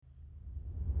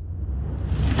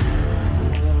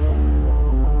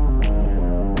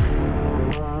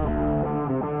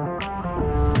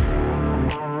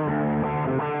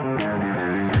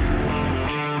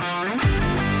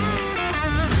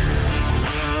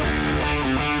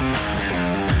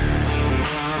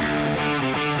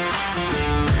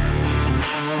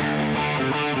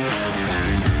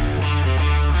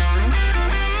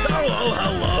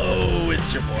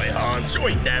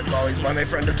by my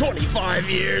friend of 25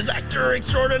 years, actor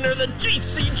extraordinaire, the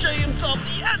GCJ himself,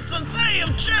 the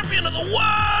SSAF champion of the world,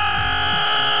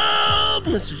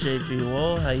 Mr. JP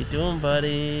Wool. How you doing,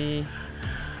 buddy?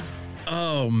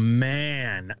 Oh,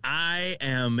 man. I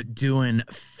am doing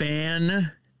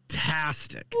fantastic.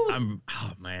 Oh,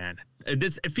 man.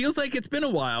 It feels like it's been a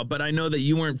while, but I know that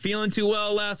you weren't feeling too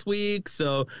well last week,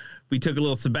 so we took a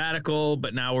little sabbatical,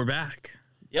 but now we're back.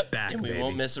 Yep, back, and we baby.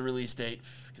 won't miss a release date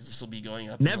because this will be going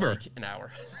up Never. in like an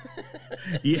hour.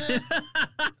 Yeah,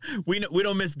 we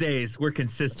don't miss days. We're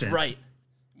consistent. That's right.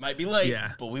 Might be late,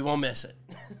 Yeah. but we won't miss it.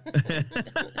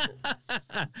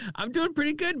 I'm doing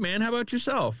pretty good, man. How about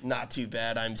yourself? Not too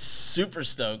bad. I'm super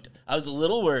stoked. I was a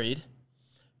little worried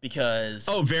because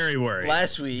Very worried.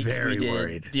 last week Very we did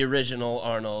worried. the original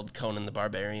Arnold Conan the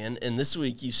Barbarian, and this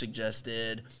week you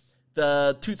suggested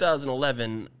the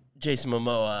 2011 Jason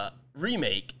Momoa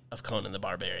remake of Conan the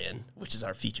Barbarian, which is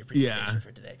our feature presentation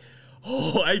for today.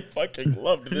 Oh, I fucking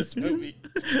loved this movie.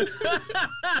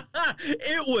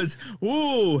 It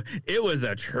was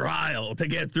a trial to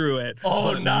get through it.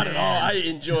 Oh, But not at all. man, I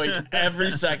enjoyed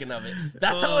every second of it.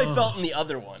 That's how I felt in the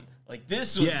other one. Like,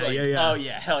 this was oh,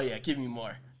 yeah, hell yeah, give me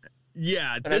more.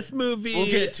 Yeah, this movie. We'll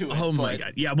get to it. Oh my but-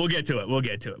 god. Yeah, we'll get to it. We'll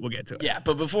get to it. Yeah,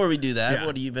 but before we do that, Yeah.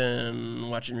 what have you been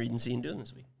watching, reading, seeing, doing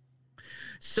this week?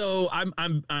 So I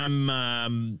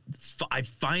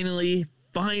finally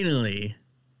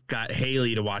got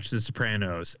Haley to watch The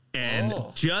Sopranos, and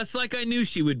just like I knew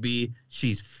she would be,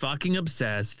 she's fucking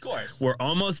obsessed. Of course. We're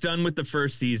almost done with the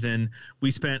first season.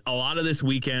 We spent a lot of this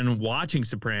weekend watching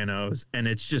Sopranos, and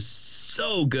it's just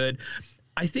so good.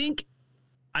 I think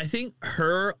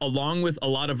her, along with a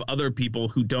lot of other people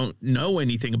who don't know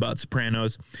anything about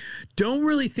Sopranos, don't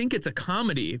really think it's a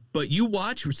comedy, but you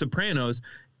watch Sopranos,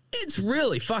 it's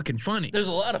really fucking funny. There's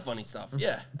a lot of funny stuff.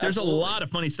 Yeah. There's absolutely. a lot of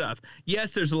funny stuff.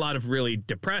 Yes, there's a lot of really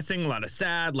depressing, a lot of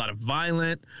sad, a lot of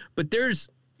violent, but there's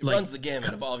It runs the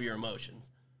gamut of all of your emotions.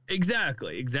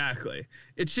 Exactly.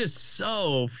 It's just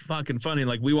so fucking funny.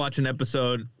 Like, we watched an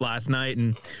episode last night,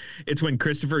 and it's when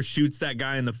Christopher shoots that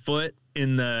guy in the foot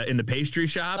in the pastry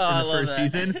shop in the first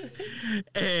season,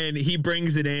 and he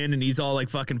brings it in, and he's all like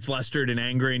fucking flustered and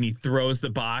angry, and he throws the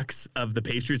box of the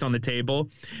pastries on the table,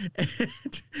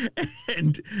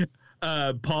 and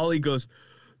Paulie goes,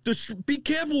 "Be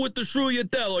careful with the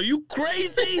Shruyatelle. Are you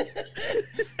crazy?"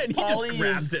 And he Paulie just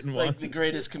grabs is it and like walks. the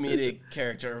greatest comedic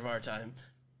character of our time.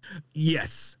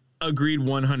 Yes, agreed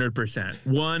 100%.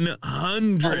 100.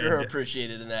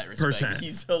 Underappreciated in that respect. Percent.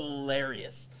 He's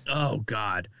hilarious. Oh,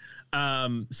 God.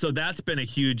 So that's been a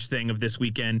huge thing of this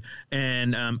weekend.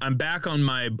 And I'm back on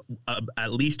my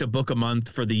at least a book a month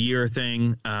for the year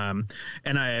thing. And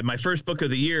my first book of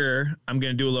the year, I'm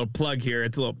going to do a little plug here.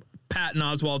 It's a little Patton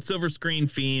Oswalt, Silver Screen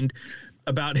Fiend,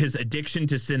 about his addiction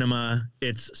to cinema.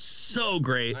 It's so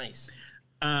great. Nice.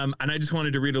 And I just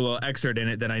wanted to read a little excerpt in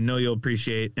it that I know you'll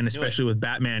appreciate, and especially with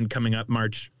Batman coming up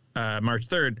March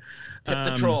 3rd. Pip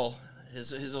the troll.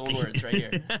 His own words right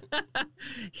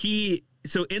here.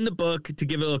 So in the book, to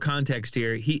give a little context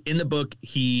here, he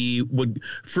would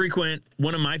frequent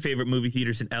one of my favorite movie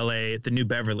theaters in LA, the New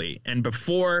Beverly. And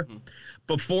before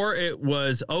it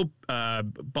was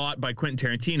bought by Quentin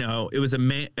Tarantino, it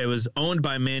was owned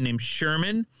by a man named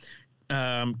Sherman.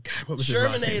 God, what was his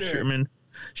last name?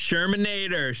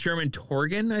 Sherman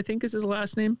Torgan, I think is his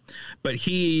last name. But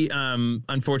he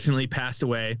unfortunately passed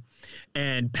away.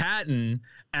 And Patton,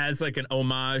 as like an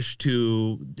homage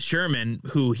to Sherman,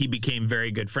 who he became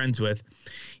very good friends with,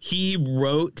 he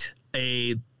wrote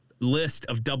a list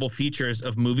of double features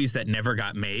of movies that never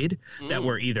got made, that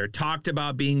were either talked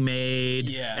about being made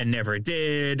and never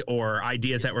did, or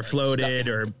ideas that were floated,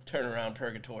 or Turnaround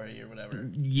Purgatory or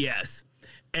whatever. Yes.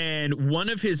 And one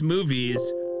of his movies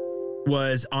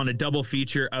was on a double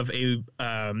feature of The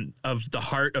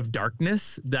Heart of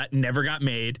Darkness that never got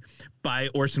made by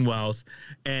Orson Welles.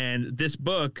 And this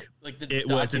book, like the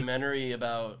documentary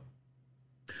about.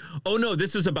 Oh no,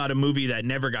 this is about a movie that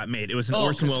never got made. It was an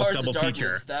Orson Welles Hearts double of Darkness,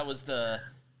 feature. That was the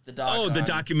doc. Oh, the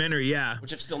documentary, yeah.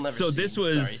 Which I've still never seen. So this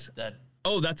was. Sorry,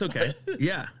 Oh, that's okay.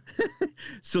 Yeah.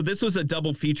 So this was a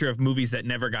double feature of movies that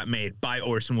never got made by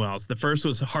Orson Welles. The first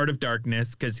was Heart of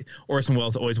Darkness, because Orson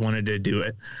Welles always wanted to do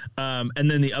it. And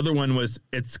then the other one was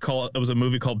it was a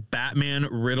movie called Batman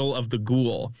Riddle of the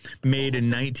Ghoul, made in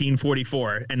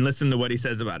 1944. And listen to what he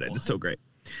says about it. It's so great.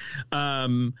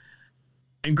 And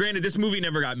granted, this movie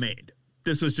never got made.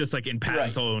 This was just like in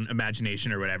Patton's own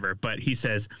imagination or whatever. But he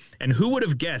says, and who would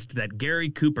have guessed that Gary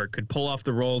Cooper could pull off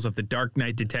the roles of the Dark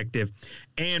Knight detective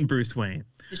and Bruce Wayne?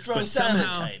 The strong silent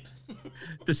type.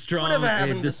 The strong, Whatever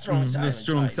happened to the strong silent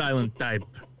type? silent type.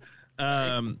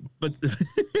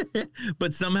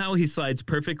 But somehow he slides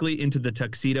perfectly into the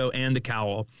tuxedo and the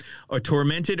cowl, a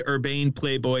tormented urbane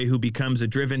playboy who becomes a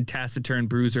driven, taciturn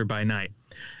bruiser by night.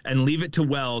 And leave it to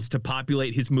Wells to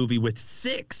populate his movie with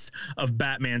 6 of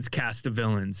Batman's cast of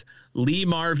villains. Lee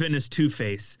Marvin as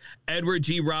Two-Face, Edward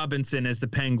G. Robinson as the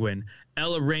Penguin,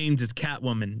 Ella Raines as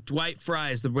Catwoman, Dwight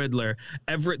Frye as the Riddler,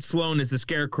 Everett Sloan as the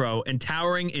Scarecrow, and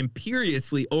towering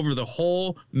imperiously over the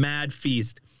whole mad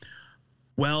feast,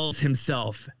 Wells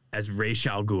himself as Ra's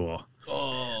al Ghul.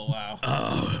 Oh, wow.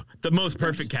 Oh, the most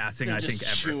perfect casting, I think, ever.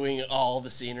 Just chewing all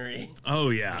the scenery. Oh,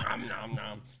 yeah. Nom, nom,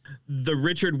 nom. The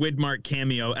Richard Widmark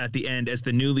cameo at the end as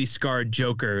the newly scarred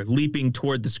Joker leaping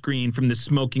toward the screen from the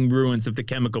smoking ruins of the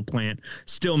chemical plant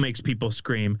still makes people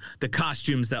scream. The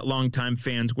costumes that longtime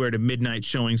fans wear to midnight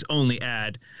showings only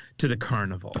add to the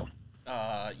carnival.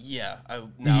 Yeah. I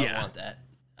want that.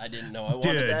 I didn't know I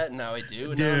wanted that, and now I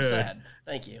do, and now I'm sad.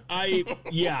 Thank you. I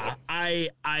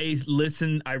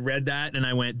listened, I read that, and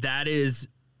I went, that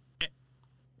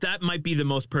might be the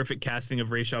most perfect casting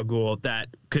of Ra's al Ghul that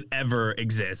could ever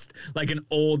exist. Like an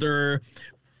older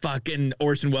fucking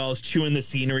Orson Welles chewing the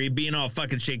scenery, being all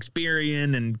fucking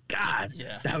Shakespearean, and God,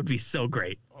 that would be so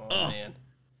great. Oh man.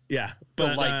 Yeah.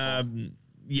 But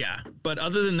yeah, but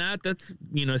other than that, that's,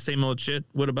 same old shit.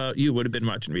 What about you? What have been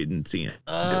watching, reading, seeing?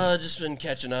 Just been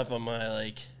catching up on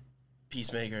my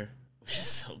Peacemaker, which is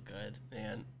so good,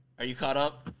 man. Are you caught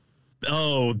up?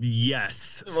 Oh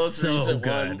yes, the most recent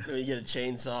one. We get a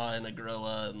chainsaw and a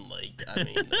gorilla, and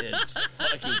it's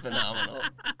fucking phenomenal.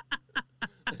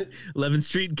 11th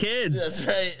Street Kids. That's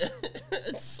right.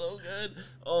 It's so good.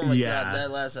 Oh my god,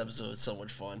 that last episode was so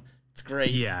much fun. It's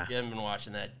great. Yeah. If you haven't been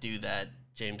watching that, do that.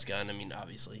 James Gunn,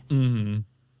 obviously. Mm-hmm.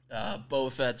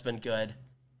 Boba Fett's been good.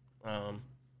 The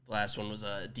last one was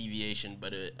a deviation,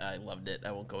 but I loved it.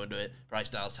 I won't go into it. Bryce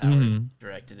Dallas Howard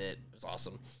directed it. It was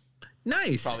awesome.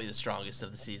 Nice. Probably the strongest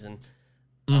of the season.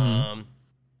 Mm-hmm.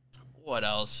 What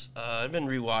else? I've been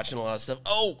rewatching a lot of stuff.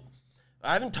 Oh,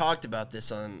 I haven't talked about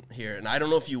this on here, and I don't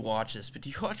know if you watch this, but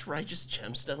do you watch Righteous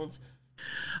Gemstones?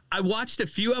 I watched a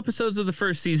few episodes of the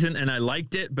first season, and I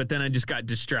liked it, but then I just got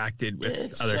distracted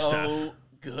with other stuff. It's so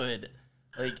good.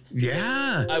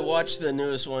 Yeah. I watched the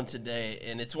newest one today,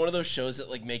 and it's one of those shows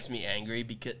that makes me angry,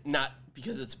 because not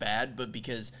because it's bad, but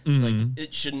because it's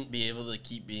it shouldn't be able to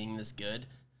keep being this good.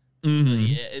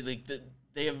 Mm-hmm.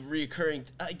 They have reoccurring.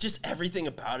 Just everything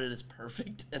about it is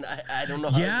perfect, and I don't know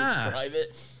how to describe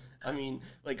it.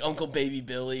 Uncle Baby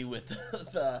Billy with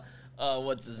the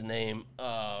what's his name?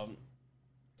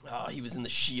 He was in The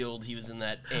Shield. He was in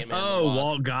that Ant-Man. Oh,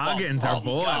 Walt Goggins, our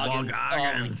boy, Walt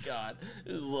Goggins. Oh my god, I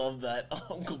just love that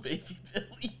Uncle Baby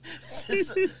Billy.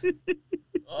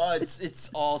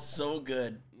 It's all so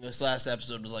good. This last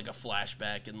episode was a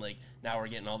flashback, and now we're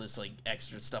getting all this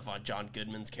extra stuff on John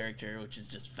Goodman's character, which is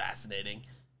just fascinating.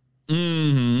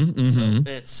 Mm-hmm. So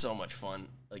it's so much fun.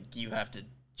 You have to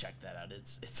check that out.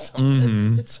 It's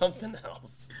something. It's something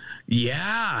else.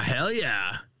 Yeah, hell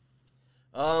yeah.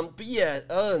 But yeah,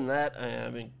 other than that,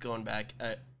 I've been going back.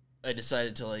 I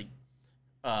decided to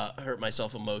hurt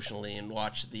myself emotionally and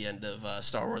watch the end of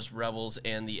Star Wars Rebels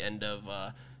and the end of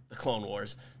the Clone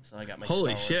Wars. So I got my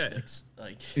Holy Star shit. Wars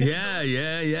fix. Yeah.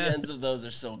 The ends of those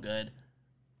are so good.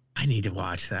 I need to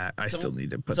watch that. I still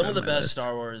need to put some that of the on my best list.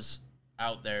 Star Wars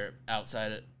out there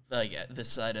outside of this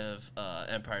side of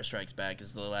Empire Strikes Back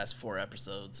is the last 4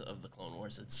 episodes of the Clone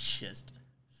Wars. It's just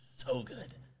so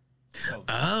good. So good.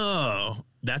 Oh,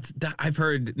 I've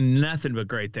heard nothing but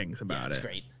great things about it's it. It's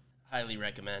great. Highly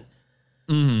recommend.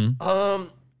 Mm-hmm.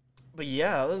 But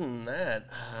yeah, other than that,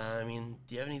 do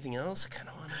you have anything else? I kind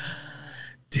of want to...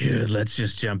 Dude, let's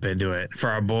just jump into it for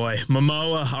our boy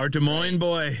Momoa, our Des Moines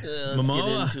boy. Let's get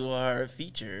into our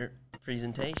feature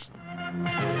presentation.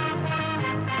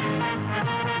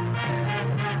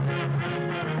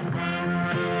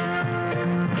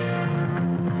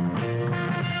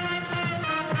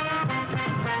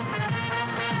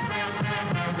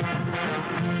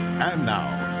 And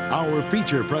now, our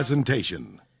feature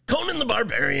presentation. Conan the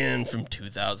Barbarian from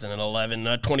 2011,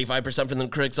 25% from the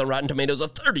critics on Rotten Tomatoes,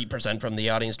 30% from the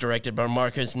audience, directed by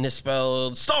Marcus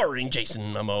Nispel, starring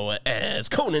Jason Momoa as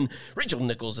Conan, Rachel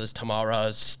Nichols as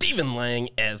Tamara, Stephen Lang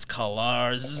as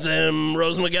Kalar,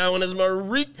 Rose McGowan as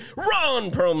Marique,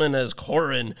 Ron Perlman as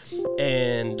Corin,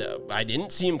 and I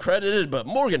didn't see him credited, but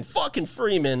Morgan fucking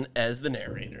Freeman as the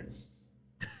narrator.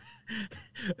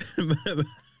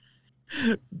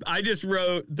 I just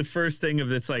wrote the first thing of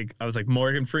this, I was like,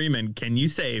 Morgan Freeman, can you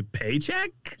say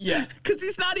paycheck? Yeah. Because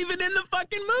he's not even in the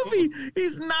fucking movie.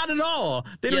 He's not at all.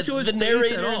 They don't show his the face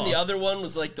narrator at all. in the other one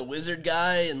was the wizard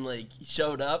guy, and he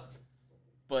showed up.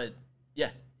 But yeah,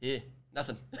 he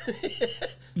Nothing.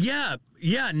 Yeah,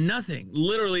 nothing.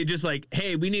 Literally just like,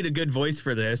 hey, we need a good voice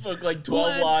for this. Spoke like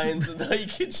 12 lines and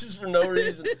like it's just for no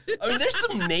reason. I mean, there's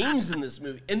some names in this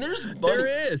movie, and there's money.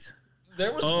 There is.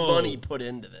 There was money put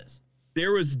into this.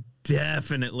 There was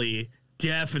definitely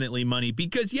money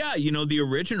because, yeah, you know, the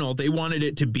original, they wanted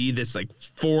it to be this like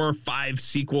 4 or 5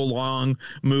 sequel long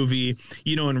movie,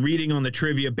 you know, and reading on the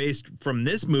trivia based from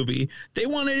this movie, they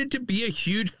wanted it to be a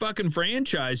huge fucking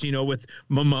franchise, you know, with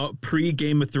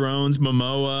pre-Game of Thrones,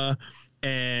 Momoa,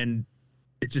 and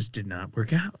it just did not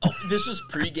work out. Oh, this was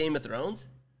pre-Game of Thrones?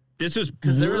 This was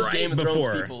because there was right Game of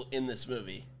before. Thrones people in this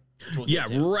movie. Yeah,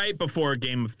 right before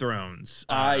Game of Thrones.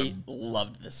 I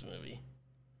loved this movie.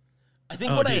 I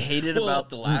think what I hated about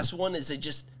the last one is I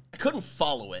couldn't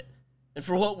follow it. And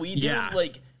for what we do,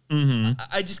 like,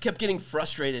 I just kept getting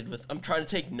frustrated with, I'm trying to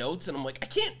take notes, and I'm like, I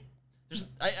can't,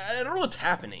 I don't know what's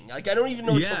happening. Like, I don't even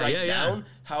know what to write down,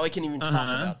 how I can even talk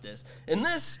about this. And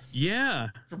this,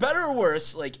 for better or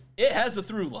worse, like, it has a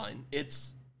through line. It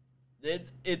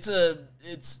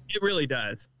really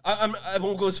does. I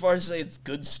won't go as far as to say it's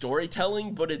good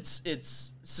storytelling, but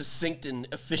it's succinct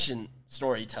and efficient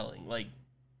storytelling. Like,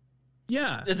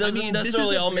 yeah, it doesn't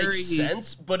necessarily all make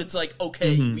sense, but it's like,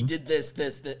 okay, we did this,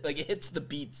 like it hits the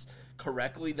beats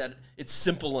correctly, that it's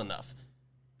simple enough.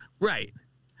 Right.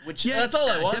 Which, that's all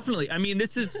I want. Definitely. I mean,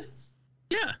 this was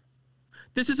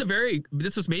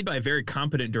made by a very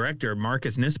competent director,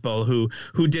 Marcus Nispel,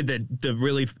 who did the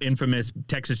really infamous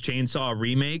Texas Chainsaw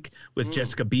remake with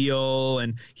Jessica Biel,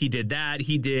 and he did that.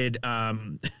 He did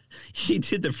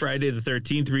the Friday the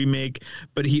 13th remake,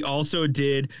 but he also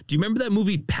did. Do you remember that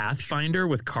movie Pathfinder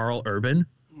with Carl Urban?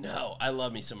 No, I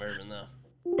love me some Urban though.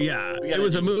 Yeah, it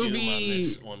was a movie. Doom on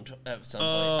this one at some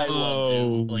point. I love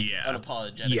Doom. Like,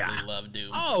 unapologetically love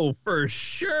Doom. Oh, for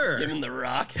sure. Him and The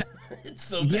Rock. It's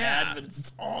so bad, but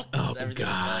it's all. Oh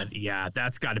God, yeah,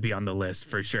 that's got to be on the list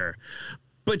for sure.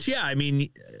 But yeah, I mean,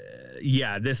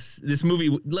 this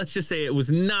movie, let's just say it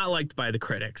was not liked by the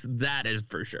critics. That is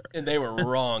for sure. And they were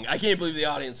wrong. I can't believe the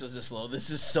audience was this low. This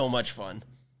is so much fun.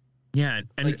 Yeah,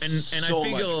 and like, so I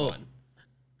feel much fun.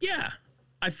 Yeah,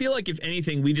 I feel like if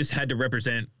anything, we just had to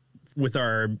represent with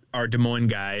our Des Moines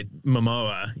guy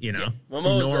Momoa. You know,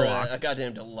 Momoa's a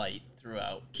goddamn delight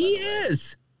throughout. He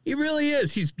is. He really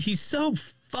is. He's so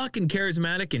fucking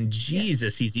charismatic, and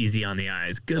Jesus, he's easy on the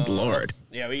eyes. Good Lord.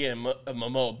 Yeah, we get a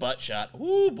Momoa butt shot.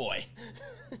 Ooh, boy.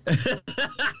 I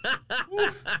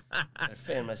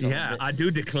fan myself. Yeah, I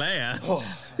do declare. Oh.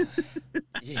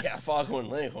 Yeah, Foghorn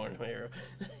Leghorn here.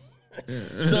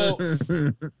 So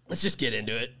let's just get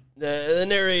into it. The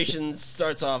narration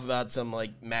starts off about some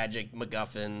like magic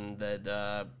MacGuffin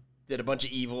that did a bunch of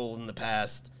evil in the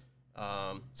past.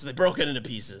 So they broke it into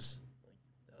pieces.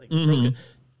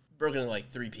 Broken into like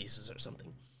 3 pieces or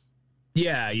something.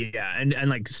 Yeah, and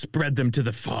like spread them to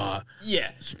the far.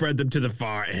 Yeah, spread them to the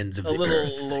far ends of the earth. A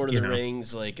little Lord of the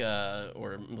Rings, like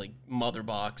or like Mother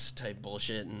Box type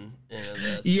bullshit, and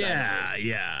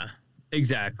yeah,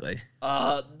 exactly.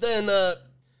 Then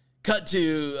cut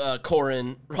to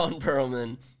Corin, Ron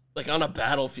Perlman, like on a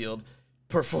battlefield,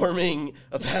 performing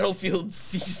a battlefield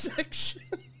C-section.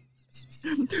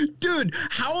 Dude,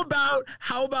 how about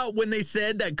when they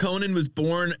said that Conan was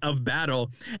born of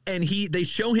battle, and they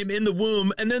show him in the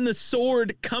womb, and then the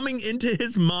sword coming into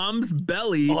his mom's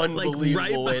belly, unbelievable like,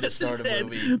 right way to start a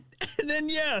movie. And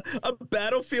then a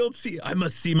battlefield I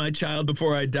must see my child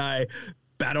before I die.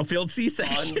 Battlefield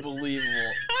C-section.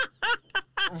 Unbelievable.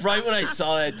 Right when I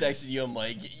saw that, I texted you, I'm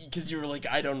like, because you were like,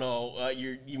 I don't know,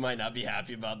 you might not be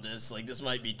happy about this. Like, this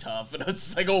might be tough. And I was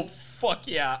just like, oh, fuck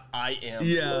yeah, I am.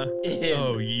 Yeah. In.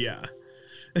 Oh, yeah.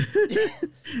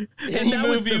 Any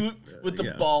movie with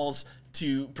the balls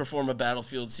to perform a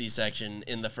battlefield C-section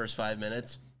in the first 5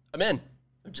 minutes, I'm in.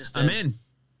 I'm in.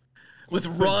 With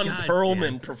Ron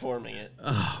Perlman performing it.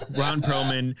 Oh, Ron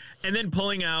Perlman. And then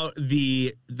pulling out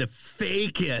the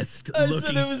fakest looking baby. I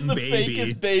said it was the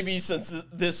fakest baby since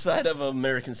this side of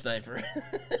American Sniper.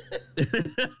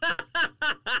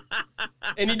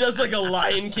 And he does like a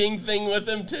Lion King thing with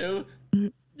him too.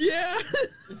 Yeah.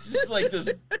 It's just like this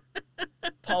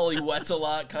Polly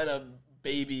Wetzelot kind of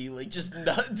baby, like just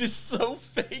so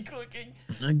fake looking.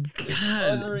 Oh,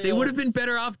 God, they would have been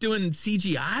better off doing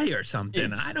CGI or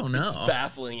something. I don't know. It's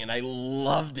baffling, and I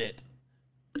loved it.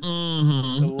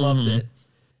 Mm-hmm, I loved it.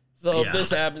 So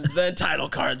this happens. Then title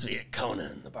cards, we get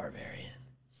Conan the Barbarian,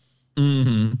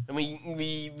 and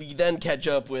we then catch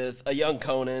up with a young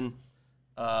Conan.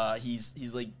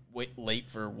 He's like late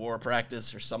for war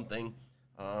practice or something.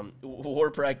 War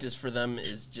practice for them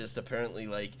is just apparently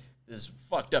like this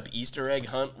fucked up Easter egg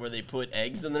hunt where they put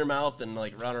eggs in their mouth and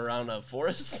like run around a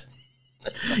forest.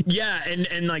 Yeah,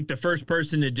 and like the first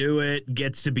person to do it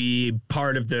gets to be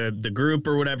part of the group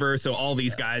or whatever. So all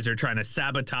these guys are trying to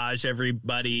sabotage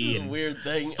everybody. It's a weird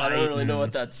thing. I don't really know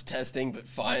what that's testing, but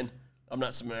fine. I'm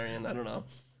not Sumerian. I don't know.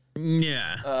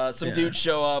 Yeah. Some dudes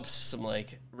show up, some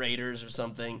like raiders or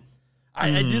something.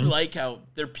 I did like how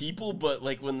they're people, but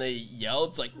like when they yell,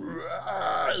 it's like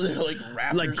they're like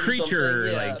raptors, like creature,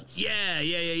 or like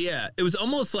yeah. It was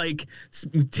almost like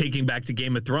taking back to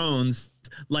Game of Thrones,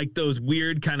 like those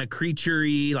weird kind of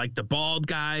creaturey, like the bald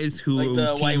guys who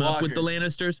like came up with the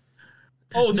Lannisters.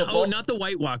 Oh, not the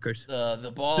White Walkers.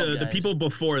 The bald guys. The people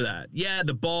before that. Yeah,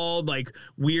 the bald, like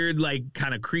weird, like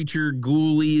kind of creature,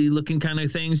 ghouly looking kind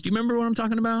of things. Do you remember what I'm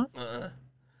talking about?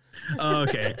 Oh,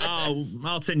 okay.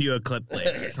 I'll send you a clip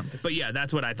later or something. But yeah,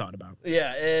 that's what I thought about.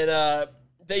 Yeah, and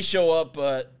they show up,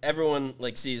 but everyone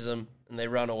like sees them and they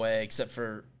run away except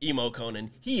for emo Conan.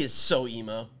 He is so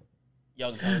emo,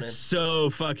 young Conan.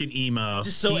 So fucking emo.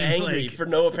 Just so angry for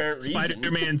no apparent reason.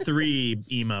 Spider-Man 3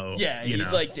 emo. Yeah,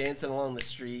 he's like dancing along the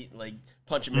street, like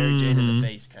punching Mary Jane in the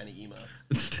face, kind of emo.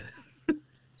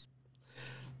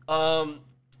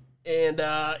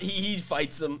 He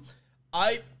fights them.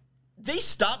 They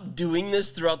stopped doing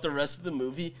this throughout the rest of the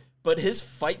movie, but his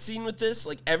fight scene with this,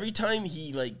 like every time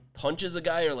he like punches a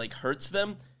guy or like hurts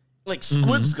them, like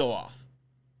squibs go off.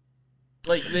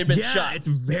 Like they've been shot. It's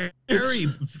very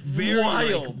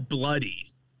wild, like,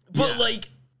 bloody. But like,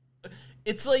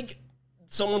 it's like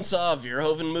someone saw a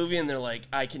Verhoeven movie and they're like,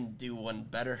 I can do one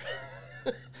better.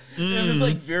 It was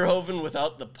like Verhoeven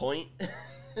without the point.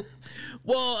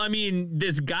 Well, I mean,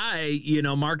 this guy,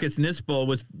 Marcus Nispel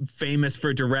was famous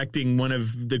for directing one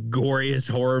of the goriest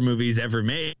horror movies ever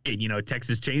made,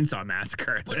 Texas Chainsaw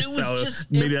Massacre. But it was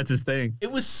maybe that's his thing.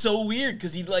 It was so weird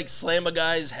because he'd like slam a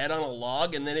guy's head on a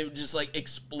log and then it would just like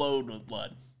explode with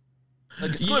blood.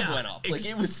 Like a squib went off. Like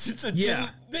it didn't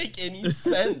make any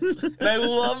sense. And I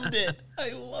loved it.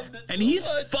 And so he's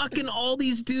much. fucking all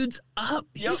these dudes up.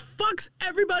 He fucks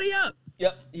everybody up.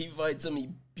 Yep. He fights them. He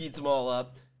beats them all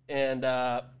up. And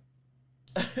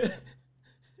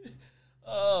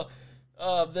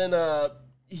then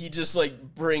he just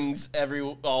like brings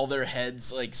all their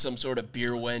heads like some sort of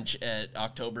beer wench at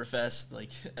Oktoberfest. Like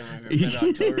I don't know if you've ever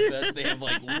been to Oktoberfest. They have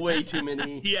like way too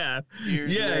many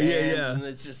beers in their hands, and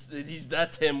it's just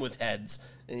that's him with heads,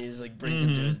 and he just like brings him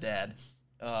to his dad.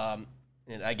 And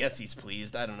I guess he's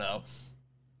pleased. I don't know.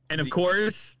 And of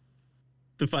course,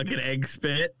 the fucking egg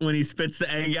spit. When he spits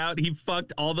the egg out, he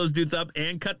fucked all those dudes up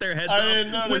and cut their heads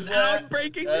off without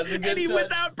breaking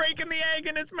without breaking the egg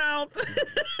in his mouth.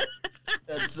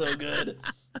 That's so good.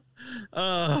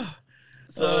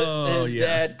 His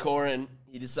dad, Corin,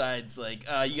 he decides like,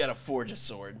 you gotta forge a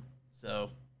sword.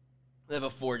 So they have a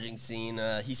forging scene.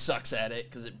 He sucks at it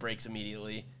because it breaks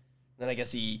immediately. Then I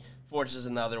guess he forges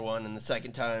another one, and the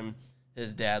second time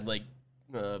his dad like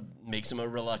makes him a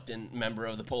reluctant member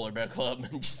of the Polar Bear Club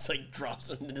and just like drops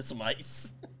him into some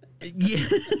ice. Yeah,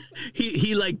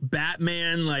 he like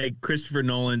Batman, like Christopher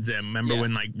Nolan's him. Remember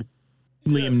when like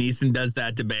Liam Neeson does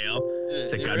that to Bale?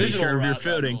 It's like, gotta be sure of your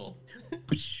footing.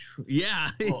 Yeah.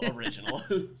 Well, original.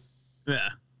 Yeah.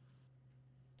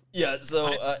 Yeah.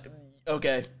 So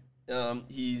okay,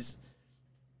 because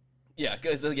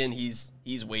again he's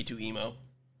way too emo.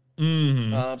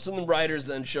 So the writers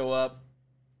then show up.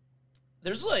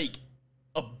 There's like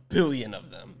 1 billion of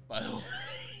them, by the way.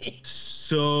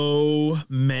 So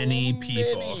many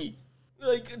people.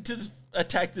 Like, to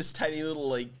attack this tiny little,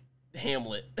 like,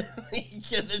 hamlet.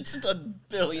 Yeah, there's just 1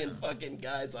 billion fucking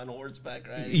guys on horseback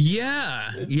riding.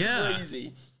 Yeah, it's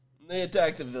crazy. They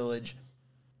attack the village.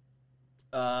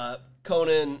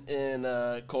 Conan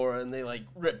and Cora, and they, like,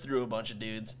 rip through a bunch of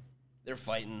dudes. They're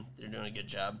fighting. They're doing a good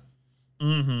job.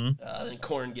 Then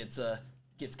Corin gets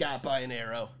got by an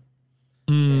arrow.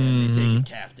 And they take him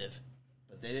captive.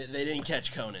 But they didn't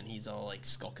catch Conan. He's all like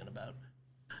skulking about.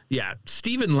 Yeah.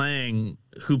 Stephen Lang,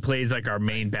 who plays like our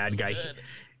main bad guy,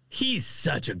 he's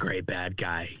such a great bad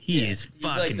guy. He's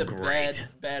fucking like the great.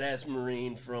 badass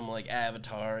Marine from like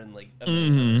Avatar and like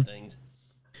other things.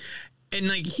 And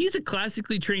like he's a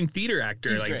classically trained theater actor.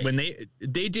 He's like great. when they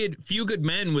did Few Good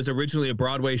Men was originally a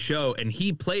Broadway show, and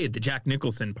he played the Jack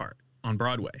Nicholson part on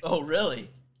Broadway. Oh, really?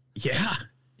 Yeah.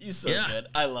 He's so good.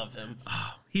 I love him.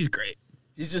 Oh, he's great.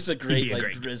 He's just a great,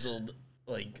 grizzled,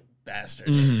 like,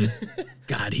 bastard.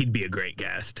 God, he'd be a great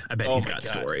guest. I bet he's got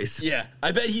stories. Yeah.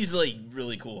 I bet he's, like,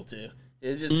 really cool, too.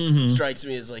 It just strikes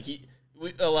me as, like,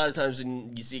 a lot of times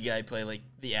when you see a guy play like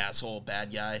the asshole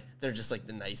bad guy, they're just like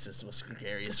the nicest, most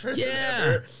gregarious person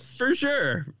ever. For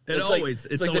sure. It's like always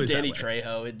the Danny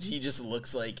Trejo. He just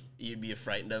looks like you'd be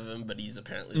frightened of him, but he's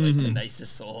apparently like the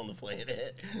nicest soul on the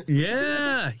planet.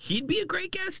 Yeah, he'd be a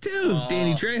great guest too,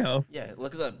 Danny Trejo. Yeah,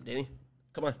 look us up, Danny.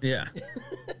 Come on. Yeah.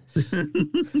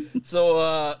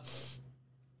 So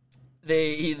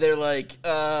they're like,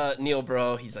 Neil,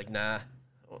 bro. He's like, nah,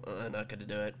 I'm not gonna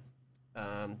do it.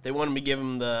 They wanted me to give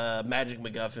him the magic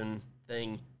MacGuffin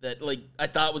thing that, like, I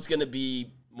thought was gonna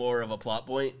be more of a plot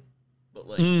point, but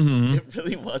like it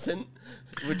really wasn't,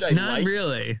 which I liked. Not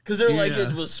really, because they're like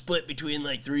it was split between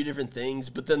like 3 different things,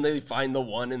 but then they find the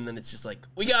one, and then it's just like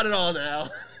we got it all now.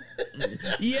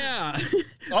 Yeah,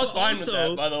 I was fine with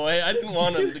that, by the way. I didn't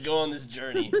want him to go on this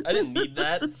journey. I didn't need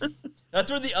that. That's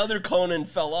where the other Conan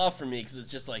fell off for me, because it's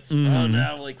just like, oh,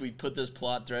 now like we put this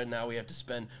plot thread, now we have to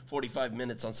spend 45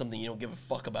 minutes on something you don't give a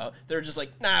fuck about. They're just like,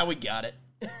 nah, we got it.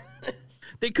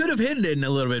 They could have hidden it in a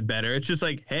little bit better. It's just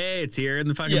like, hey, it's here in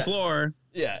the fucking floor.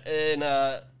 Yeah, and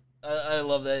I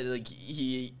love that. Like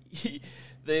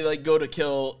they like go to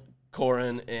kill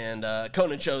Corin, and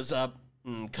Conan shows up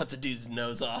and cuts a dude's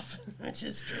nose off, which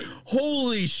is great.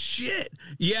 Holy shit!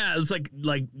 Yeah, it's like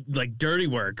dirty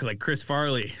work, like Chris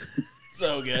Farley.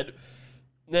 So good.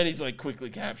 And then he's like quickly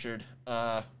captured.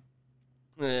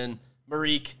 And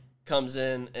Marique comes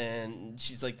in, and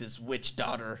she's like this witch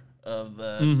daughter of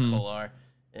the Kolar,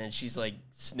 and she's like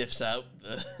sniffs out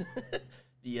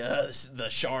the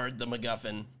shard, the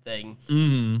MacGuffin thing.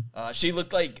 She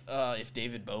looked like if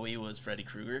David Bowie was Freddy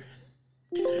Krueger.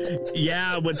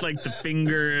 Yeah, with like the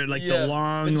finger, like the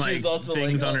long like also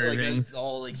things like, on her like things,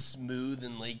 all like smooth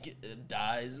and like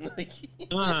dyes and like.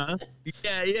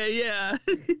 Yeah.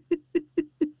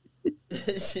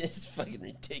 It's just fucking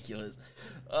ridiculous.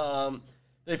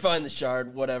 They find the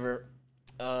shard, whatever.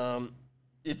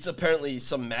 It's apparently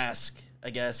some mask, I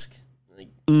guess. Like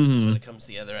that's what it comes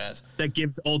together as. That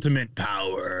gives ultimate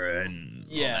power and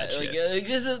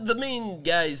because the main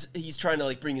guy's he's trying to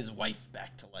like bring his wife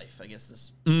back to life. I guess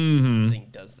this thing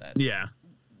does that. Yeah.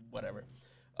 Whatever.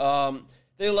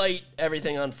 They light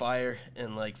everything on fire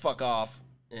and like fuck off,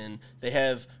 and they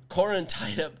have Corin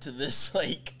tied up to this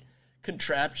like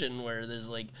contraption where there's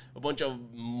like a bunch of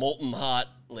molten hot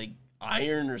like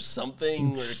iron or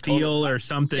something, steel or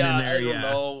something in there. I don't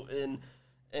know.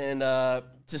 And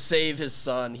to save his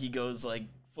son, he goes like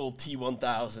full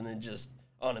T-1000 and just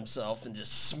on himself and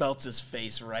just smelts his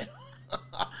face right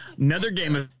off. Another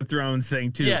Game of Thrones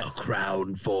thing too. A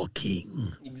crown for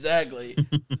king. Exactly.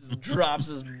 Just drops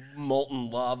his molten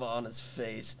lava on his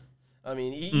face. I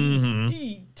mean,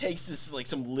 he takes this like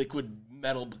some liquid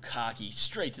metal bukkake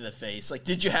straight to the face. Like,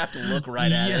 did you have to look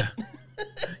right at it?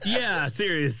 Yeah,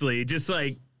 seriously. Just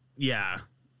like, yeah.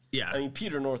 I mean,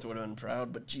 Peter North would have been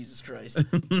proud, but Jesus Christ.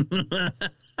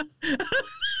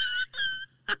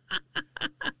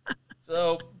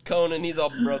 So Conan, he's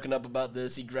all broken up about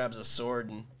this. He grabs a sword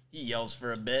and he yells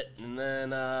for a bit, and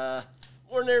then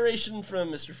more narration from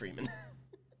Mr. Freeman.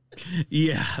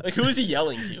 Yeah. Like, who is he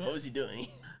yelling to? What was he doing?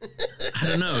 I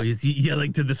don't know. He's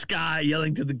yelling to the sky,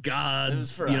 yelling to the gods. It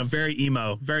was for us. Very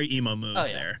emo move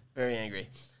there. Very angry.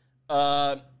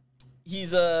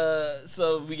 He's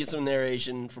so we get some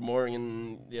narration from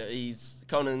Morgan. Yeah,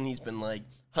 Conan. He's been like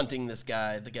hunting this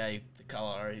guy, the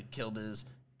Kalar. He killed his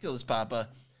papa.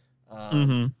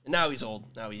 And now he's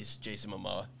old. Now he's Jason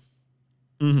Momoa.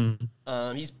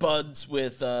 He's buds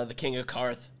with the King of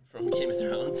Karth from Game of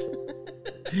Thrones.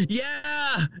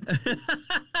 Yeah.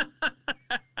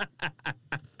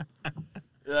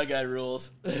 That guy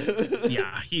rules.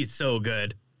 Yeah, he's so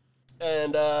good.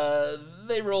 And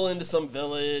they roll into some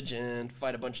village and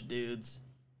fight a bunch of dudes,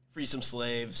 free some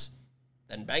slaves,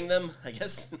 then bang them, I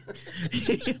guess.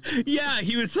 Yeah,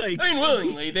 he was like... I mean,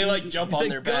 willingly. They, like, jump on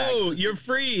their backs. Go, you're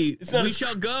free. We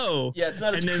shall go. Yeah, it's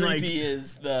not as creepy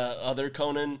as the other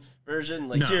Conan version.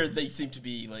 Like, here, they seem to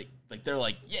be, like they're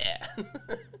like, yeah.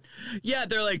 Yeah,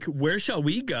 they're like, where shall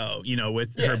we go? You know,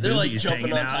 with her they're like boobies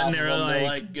jumping hanging on out, top and of them. They're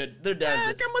like, good. They're down.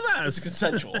 Yeah, come with us. It's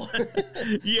consensual.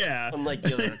 Yeah. Unlike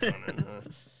the other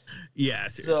Conan. Yeah,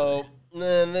 seriously. So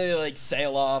then they like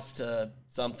sail off to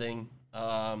something,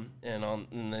 and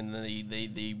then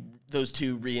they those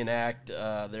two reenact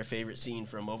their favorite scene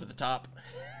from Over the Top.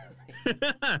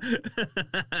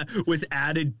 With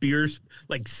added beers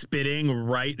like spitting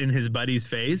right in his buddy's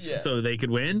face so they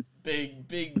could win.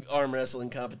 Big arm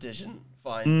wrestling competition.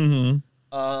 Fine.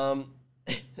 Momoa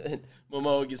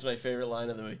gets my favorite line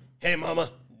of the movie. Hey,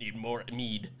 mama, need more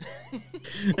mead.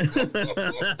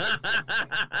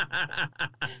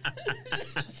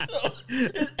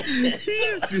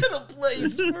 It's a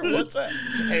place for what's that?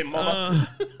 Hey, mama.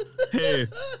 Hey,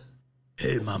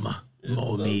 mama.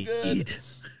 More so meat.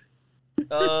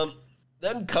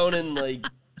 Then Conan like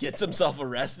gets himself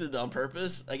arrested on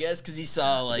purpose, I guess, because he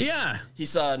saw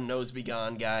a Nose Be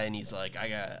Gone guy, and he's like,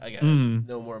 I gotta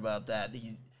know more about that.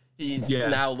 He's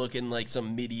now looking like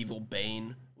some medieval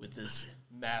Bane with this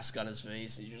mask on his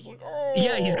face. And he's just like, oh.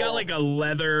 Yeah, he's got like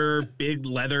a big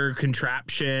leather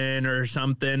contraption or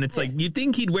something. It's like, you'd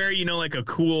think he'd wear, like a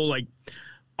cool like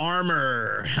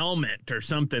armor helmet or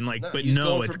something like, but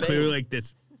no, it's clearly like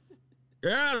this.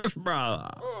 Yes, brother.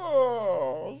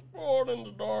 Oh, I was born in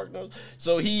the darkness.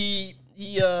 So he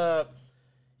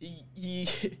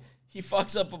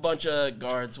fucks up a bunch of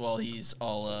guards while he's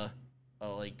all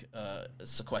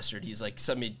sequestered. He's like,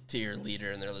 send me to your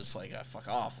leader, and they're just like, fuck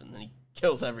off, and then he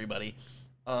kills everybody.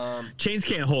 Chains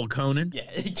can't hold Conan. Yeah,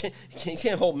 chains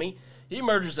can't hold me. He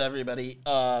murders everybody.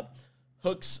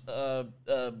 Hooks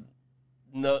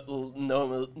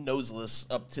noseless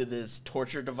up to this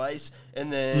torture device,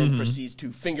 and then proceeds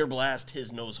to finger blast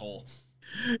his nose hole.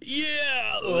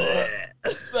 Yeah,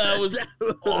 that was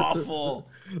awful.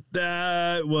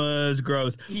 That was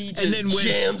gross. He just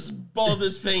jams both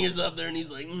his fingers up there, and he's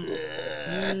like,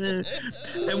 nah.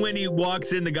 And when he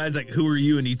walks in, the guy's like, who are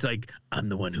you? And he's like, I'm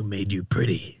the one who made you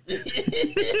pretty.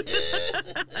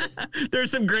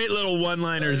 There's some great little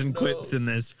one-liners and quips in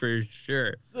this for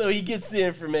sure. So he gets the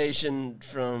information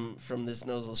from this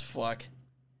noseless fuck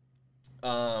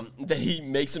that he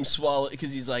makes him swallow,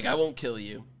 because he's like, I won't kill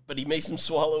you. But he makes him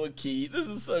swallow a key. This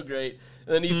is so great.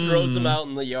 And then he throws him out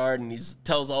in the yard, and he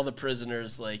tells all the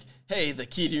prisoners, like, hey, the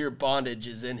key to your bondage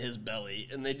is in his belly.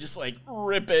 And they just, like,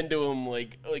 rip into him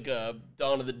like a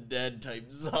Dawn of the Dead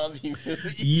type zombie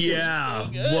movie. Yeah.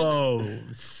 Whoa.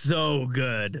 So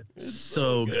good.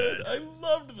 So good. I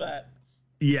loved that.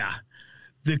 Yeah.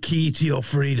 The key to your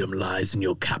freedom lies in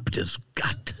your captor's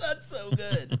gut. That's so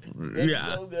good.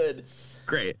 That's so good.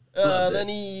 Great. Then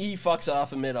he fucks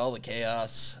off amid all the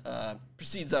chaos,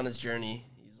 proceeds on his journey.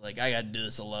 He's like, I gotta do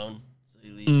this alone. So he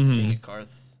leaves the King of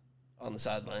Karth on the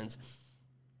sidelines.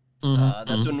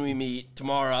 That's when we meet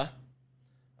Tamara,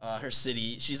 her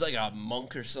city. She's like a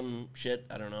monk or some shit.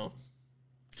 I don't know.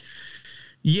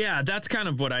 Yeah, that's kind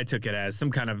of what I took it as.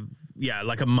 Some kind of,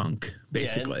 like a monk,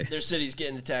 basically. Yeah, and their city's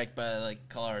getting attacked by, like,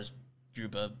 Kalara's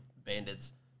group of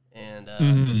bandits. And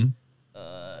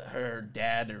her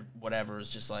dad or whatever is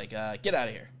just like, get out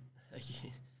of here.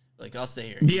 Like, I'll stay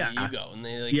here. Yeah. You go. And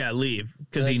they, like, leave,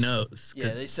 because he knows. Yeah,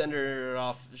 they send her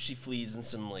off. She flees in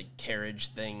some, like,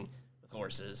 carriage thing with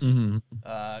horses.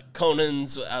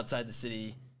 Conan's outside the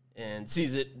city and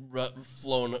sees it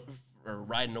flowing or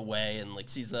riding away, and like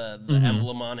sees the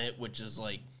emblem on it, which is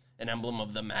like an emblem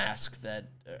of the mask that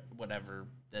the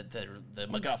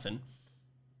MacGuffin.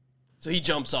 So he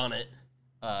jumps on it,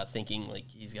 thinking like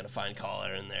he's gonna find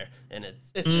Kalara in there, and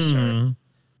it's just her.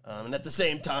 And at the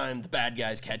same time, the bad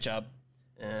guys catch up,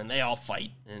 and they all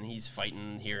fight, and he's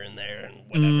fighting here and there and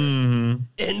whatever.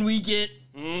 And we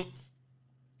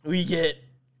get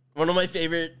one of my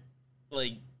favorite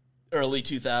like early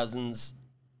 2000s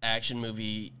action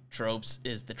movie tropes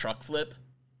is the truck flip.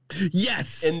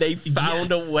 Yes. And they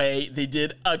found a way. They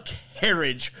did a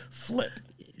carriage flip.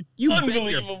 You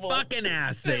unbelievable. Your fucking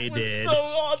ass they did. It was so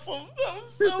awesome. That was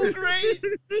so great.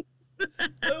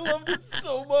 I loved it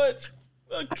so much.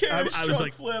 A carriage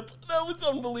truck flip. That was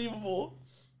unbelievable.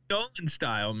 Nolan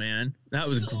style, man. That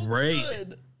was so great.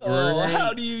 Good. Oh,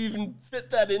 how do you even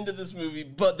fit that into this movie?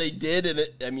 But they did, and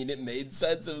it made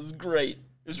sense. It was great.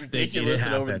 It was ridiculous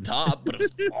and over the top, but it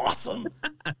was awesome.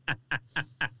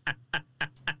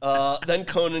 Then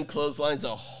Conan clotheslines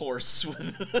a horse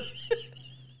with.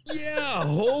 Yeah,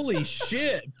 holy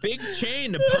shit! Big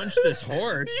chain to punch this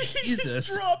horse. Jesus, just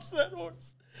drops that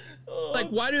horse. Like,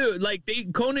 why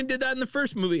Conan did that in the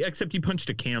first movie, except he punched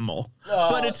a camel.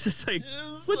 But it's just like,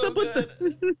 what's up with the?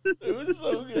 It was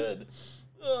so good.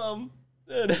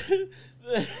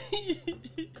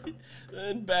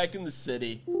 Then back in the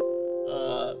city,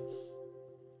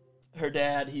 her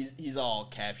dad, he's all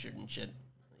captured and shit.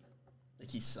 Like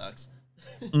he sucks.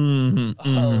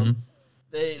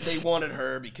 They wanted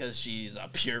her because she's a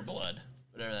pure blood,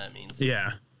 whatever that means.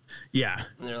 Yeah. And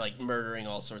they're like murdering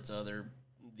all sorts of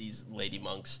these lady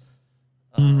monks.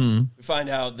 We find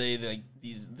out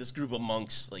this group of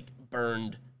monks like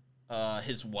burned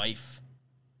his wife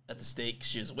at the stake.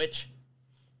 She was a witch.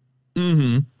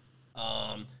 And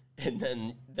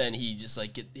then he just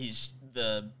like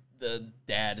the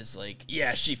dad is like,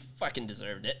 yeah, she fucking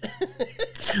deserved it.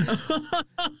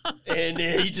 And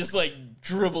he just like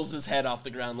dribbles his head off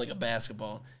the ground like a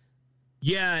basketball.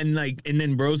 Yeah, and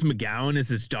then Rose McGowan is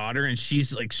his daughter, and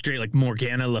she's like straight like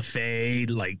Morgana Le Fay,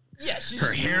 like she's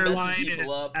her hairline is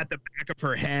at the back of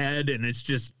her head, and it's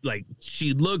just like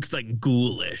she looks like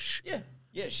ghoulish.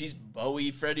 Yeah, she's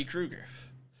Bowie Freddy Krueger.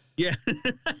 Yeah.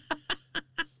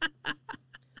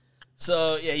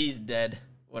 So yeah, he's dead.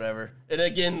 Whatever. And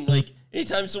again, like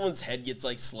anytime someone's head gets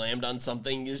like slammed on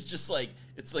something, it's just like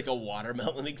it's like a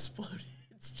watermelon exploding.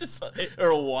 It's just or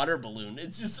a water balloon.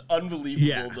 It's just unbelievable.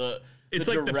 Yeah. It's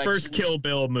like the first Kill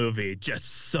Bill movie,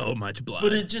 just so much blood.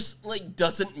 But it just like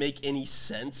doesn't make any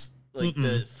sense. Like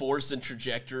the force and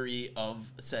trajectory of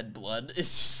said blood.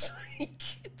 It's just like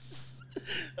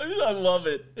I love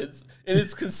it.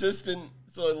 It's consistent,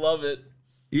 so I love it.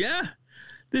 Yeah.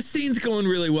 This scene's going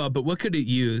really well, but what could it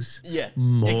use? Yeah.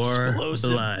 More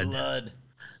explosive blood.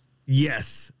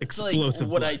 Yes. It's explosive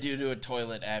like what I do to a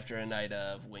toilet after a night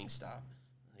of Wingstop.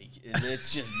 And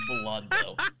it's just blood,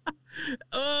 though.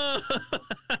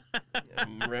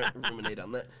 Ruminate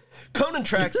on that. Conan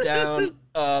tracks down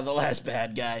the last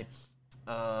bad guy.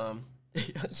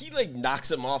 He like knocks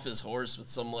him off his horse with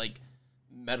some like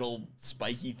metal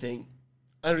spiky thing.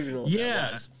 I don't even know what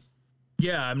that was.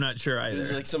 Yeah, I'm not sure either. It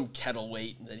was like some kettle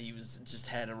weight that he was just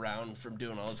had around from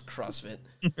doing all his CrossFit.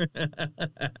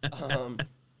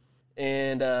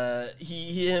 And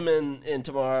him and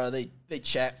Tamara, they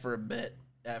chat for a bit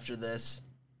after this.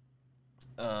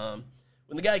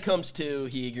 When the guy comes to,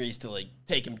 he agrees to like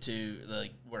take him to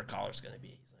like where Collar's gonna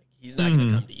be. He's like, he's not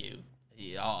gonna come to you.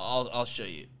 I'll show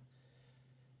you.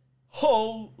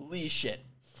 Holy shit!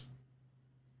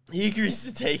 He agrees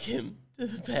to take him to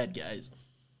the bad guys.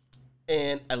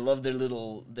 And I love their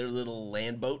little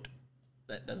land boat.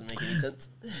 That doesn't make any sense.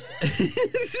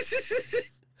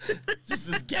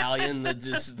 Just this galleon that's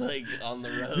just like on the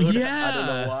road. Yeah. I don't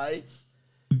know why.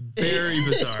 Very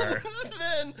bizarre.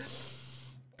 Then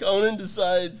Conan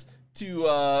decides to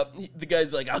the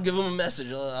guy's like, I'll give him a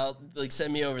message. I'll like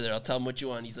send me over there. I'll tell him what you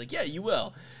want. He's like, yeah, you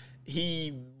will.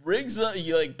 He rigs up,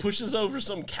 he like pushes over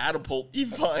some catapult he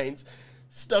finds,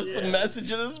 stuffs the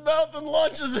message in his mouth and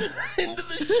launches it into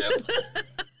the ship.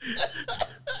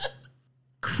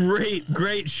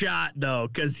 Great shot though,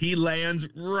 because he lands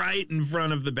right in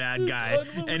front of the bad guy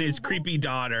and his creepy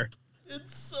daughter.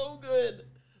 It's so good.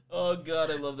 Oh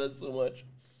God, I love that so much.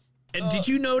 And did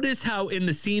you notice how in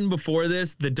the scene before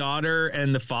this, the daughter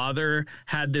and the father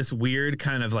had this weird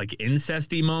kind of like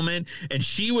incesty moment, and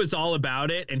she was all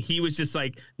about it, and he was just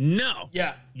like, "No,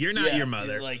 you're not your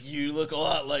mother." He's like, you look a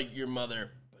lot like your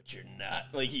mother, but you're not.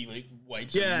 Like he like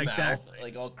wipes his mouth,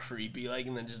 like all creepy, like,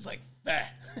 and then just like, "Fah."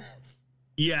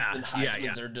 And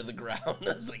Heisman's her to the ground.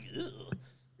 I was like, "Ugh."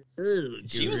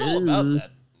 She was all about that.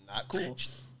 Not cool.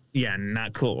 Yeah,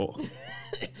 not cool.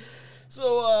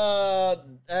 So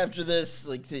after this,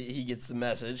 like he gets the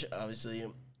message. Obviously,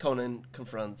 Conan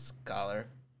confronts Collar.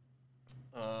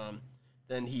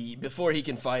 Then before he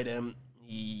can fight him,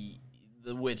 the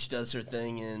witch does her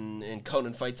thing, and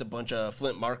Conan fights a bunch of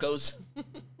Flint Marcos.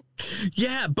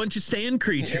 Yeah, a bunch of sand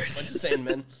creatures. Yeah, a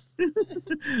bunch of sandmen.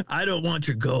 I don't want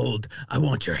your gold. I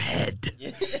want your head.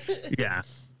 Yeah.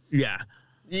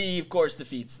 He, of course,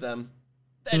 defeats them.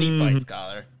 Then he fights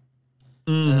Collar.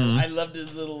 I loved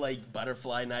his little, like,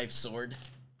 butterfly knife sword.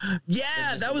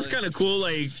 Yeah, that was kind of cool.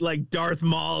 Like Darth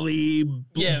Maul-y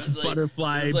it was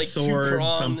butterfly it was like sword or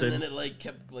something. And then it, like,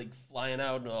 kept, like, flying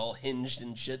out and all hinged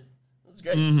and shit. It was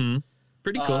great.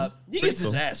 Pretty cool. He gets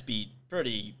his ass beat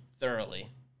pretty thoroughly.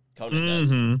 Conan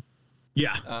does.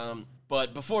 Yeah.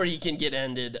 But before he can get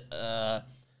ended,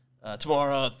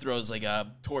 Tamara throws, like,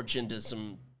 a torch into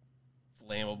some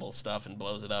flammable stuff and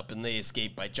blows it up, and they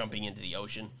escape by jumping into the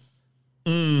ocean.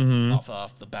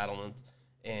 Off the battlement,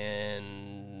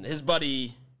 and his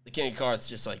buddy, the King of Carth's,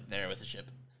 just like there with the ship.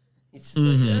 He's just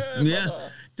like, hey,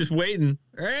 just waiting.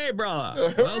 Hey,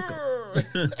 brother, welcome.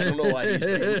 I don't know why he's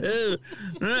baiting.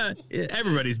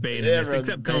 Everybody's baiting this,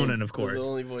 except Conan, of course. That's the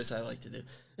only voice I like to do.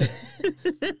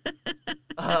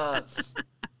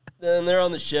 Then they're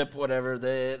on the ship, whatever.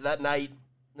 That night,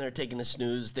 they're taking a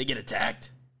snooze. They get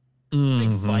attacked.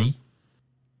 Big fight.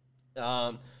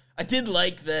 I did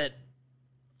like that.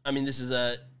 I mean, this is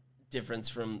a difference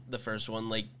from the first one.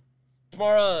 Like,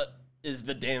 Tamara is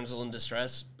the damsel in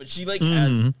distress, but she, like,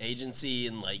 has agency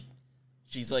and, like,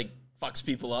 she's, like, fucks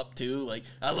people up, too. Like,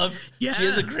 I love, she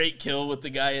has a great kill with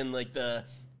the guy in, like, the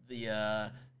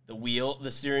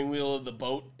steering wheel of the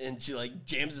boat, and she, like,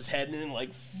 jams his head in and,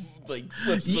 like,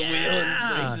 flips the wheel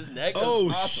and breaks his neck. That's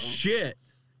awesome. Shit.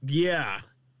 Yeah.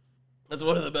 That's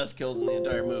one of the best kills in the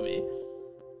entire movie.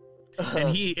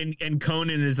 And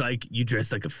Conan is like, you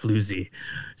dress like a floozy.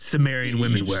 Sumerian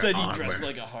women wear said armor. He dressed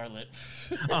like a harlot.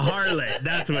 A harlot.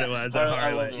 That's what it was. A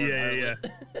harlot. Yeah.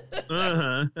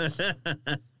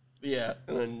 Yeah.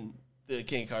 And then the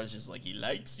King of Cards just like, he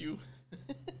likes you.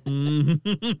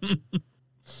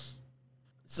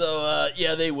 So,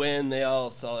 they win. They all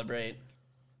celebrate.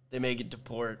 They make it to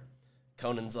port.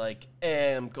 Conan's like,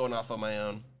 I'm going off on my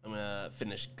own. I'm going to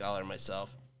finish Galar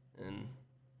myself. And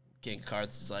King of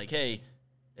Cards is like, hey,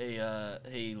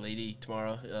 lady,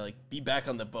 tomorrow, be back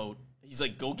on the boat. He's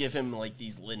like, go give him, like,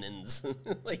 these linens.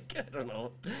 Like, I don't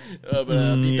know.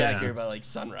 But be back here by, like,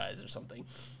 sunrise or something.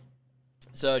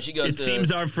 So she goes It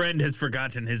seems our friend has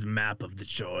forgotten his map of the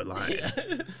shoreline. Yeah.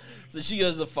 So she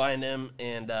goes to find him,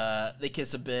 and they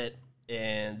kiss a bit,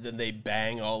 and then they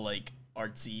bang all, like,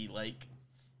 artsy, like...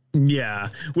 Yeah,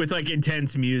 with, like,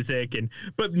 intense music,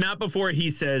 but not before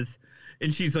he says...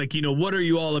 And she's like, what are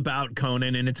you all about,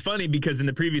 Conan? And it's funny because in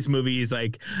the previous movie, he's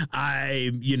like,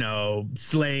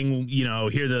 slaying,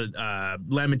 hear the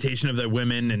lamentation of their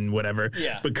women and whatever.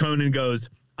 Yeah. But Conan goes,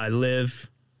 I live,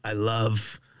 I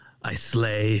love, I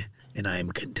slay, and I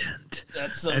am content.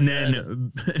 That's so and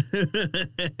good.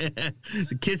 Then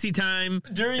kissy time.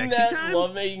 During that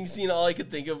lovemaking scene, all I could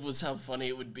think of was how funny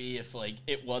it would be if, like,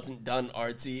 it wasn't done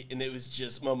artsy and it was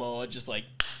just Momoa just, like...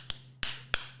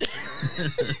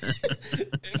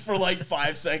 for like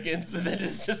 5 seconds and then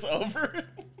it's just over.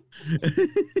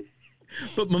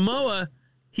 But Momoa,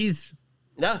 he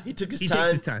took his time.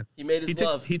 Takes his time. He made his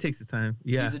love. He takes his time.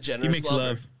 Yeah. He's a generous lover.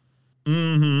 Love.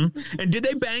 Mm-hmm. And did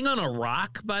they bang on a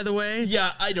rock, by the way?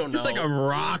 Yeah, I don't know. Just like a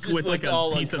rock with like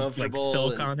a piece of like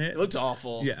silk on it. It looked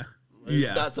awful. Yeah.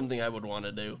 It's not something I would want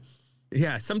to do.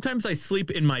 Yeah, sometimes I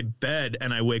sleep in my bed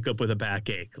and I wake up with a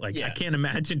backache. Like, I can't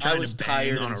imagine trying to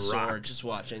bang on a rock. Just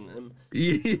watching them.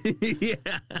 Yeah.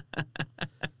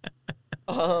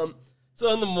 So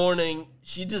in the morning,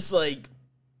 she just, like,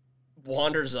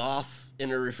 wanders off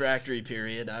in a refractory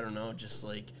period. I don't know, just,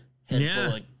 like, head full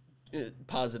of, like,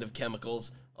 positive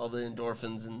chemicals. All the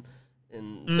endorphins and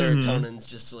serotonins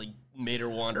just, like, made her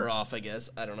wander off, I guess.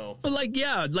 I don't know. But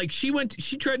like she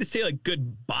tried to say like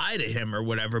goodbye to him or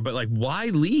whatever, but like why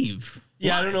leave?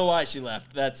 Yeah, I don't know why she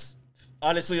left. That's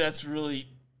really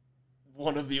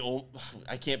one of the old,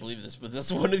 I can't believe this, but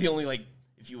that's one of the only, like,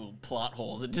 if you will, plot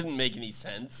holes. It didn't make any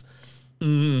sense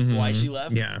why she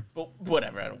left. Yeah. But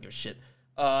whatever, I don't give a shit.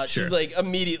 Sure. She's like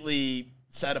immediately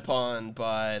set upon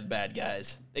by the bad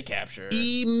guys. They capture her.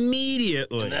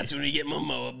 Immediately. And that's when we get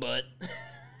Momoa butt.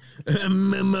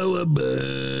 Momoa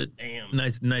butt. Damn.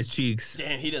 Nice cheeks.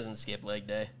 Damn, he doesn't skip leg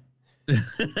day.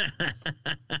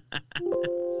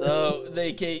 So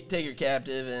they take her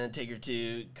captive and take her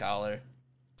to Collar.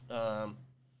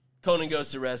 Conan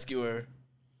goes to rescue her.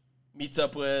 Meets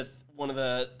up with one of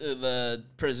the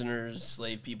prisoners,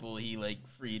 slave people he like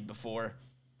freed before.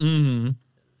 Mm-hmm.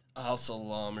 Al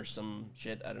Salam or some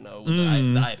shit. I don't know. With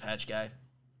the eye patch guy.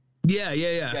 Yeah.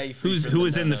 Who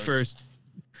was in the first?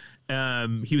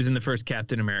 He was in the first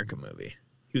Captain America movie.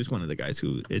 He was one of the guys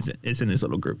who is in his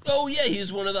little group. Oh yeah, he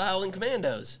was one of the Howling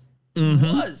Commandos. Mm-hmm.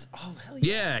 He was. Oh hell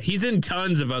yeah. Yeah, he's in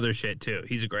tons of other shit too.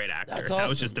 He's a great actor. That's awesome. That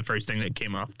was just the first thing that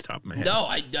came off the top of my head. No,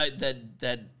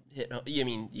 that hit. I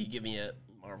mean, you give me a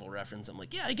Marvel reference, I'm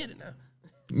like, yeah, I get it now.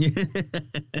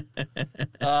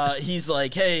 He's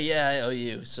like, hey, yeah, I owe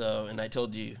you. So, and I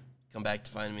told you, come back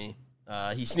to find me.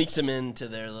 He sneaks him into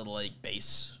their little like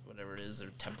base, whatever it is,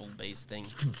 their temple base thing.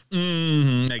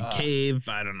 Like cave,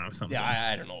 I don't know, something. Yeah,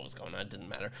 I don't know what was going on. It didn't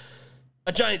matter.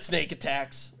 A giant snake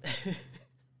attacks.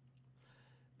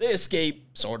 They escape,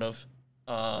 sort of.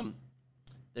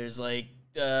 There's like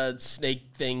a snake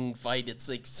thing fight. It's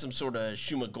like some sort of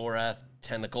Shumagorath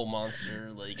tentacle monster.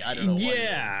 Like, I don't know what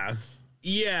it is.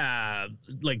 Yeah,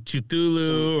 like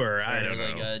Cthulhu or I don't know.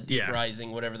 Like a Deep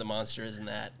Rising, whatever the monster is in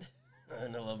that.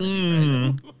 And I love the Deep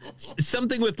Rising.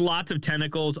 Something with lots of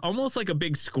tentacles, almost like a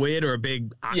big squid or a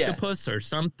big octopus or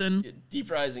something.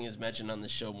 Deep Rising is mentioned on the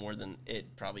show more than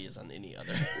it probably is on any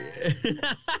other.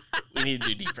 We need to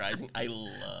do Deep Rising. I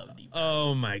love Deep Rising.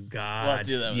 Oh my god. We'll have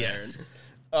to do that with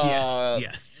Aaron.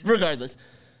 Yes. Regardless.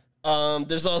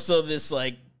 There's also this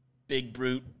like big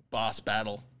brute boss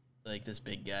battle. Like this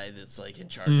big guy that's like in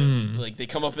charge of like they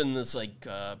come up in this like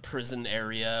prison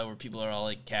area where people are all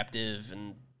like captive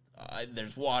and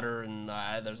there's water and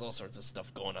there's all sorts of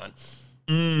stuff going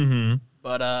on.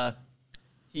 But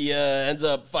he ends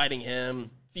up fighting him,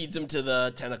 feeds him to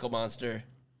the tentacle monster,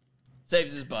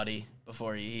 saves his buddy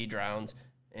before he drowns,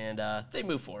 and they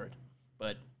move forward.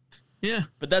 But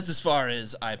that's as far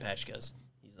as Eye Patch goes.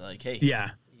 He's like, hey,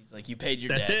 he's like, you paid your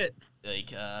debt. That's it.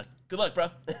 Like, good luck, bro.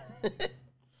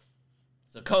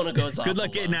 So Conan goes off. Good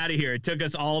luck getting out of here. It took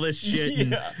us all this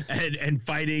shit and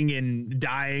fighting and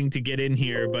dying to get in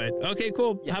here. But okay,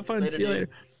 cool. Have fun. See you later.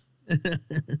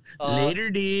 Later,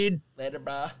 dude. Later,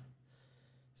 brah.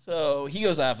 So he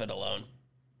goes off it alone.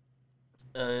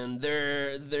 And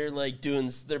they're like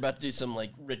they're about to do some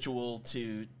like ritual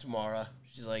to Tamara.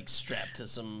 She's like strapped to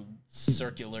some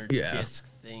circular disc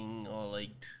thing, all like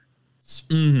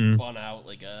spun out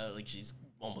like she's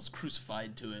almost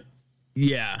crucified to it.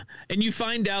 Yeah, and you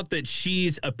find out that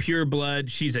she's a pureblood.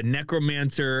 She's a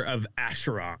necromancer of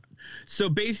Acheron. So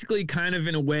basically, kind of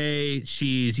in a way,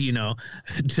 she's,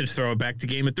 to throw it back to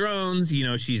Game of Thrones,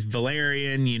 she's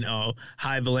Valyrian,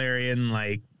 high Valyrian,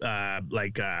 like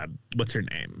what's her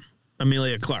name?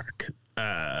 Emilia Clarke.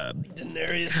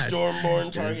 Daenerys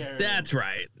Stormborn Targaryen. That's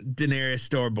right. Daenerys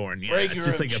Stormborn. Yeah, it's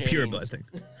just like a pureblood thing.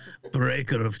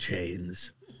 Breaker of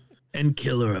chains and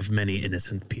killer of many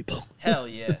innocent people. Hell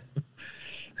yeah.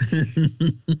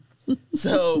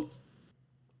 So,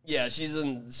 yeah,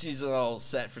 she's all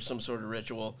set for some sort of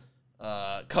ritual.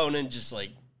 Conan just like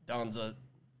dons a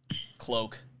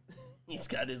cloak. He's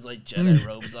got his like Jedi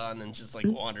robes on and just like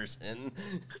wanders in.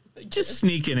 Just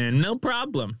sneaking in, no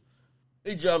problem.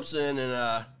 He jumps in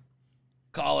and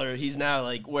Collar. He's now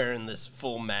like wearing this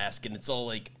full mask and it's all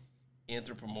like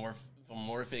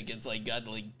anthropomorphic. It's like got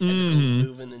like tentacles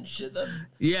moving and shit. It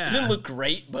didn't look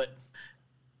great, but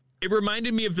it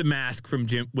reminded me of The Mask from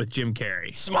Jim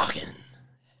Carrey. Smocking.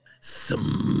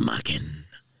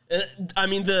 I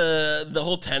mean the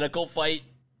whole tentacle fight.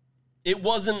 It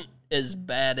wasn't as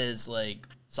bad as like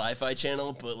Sci-Fi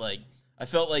Channel, but like I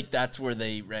felt like that's where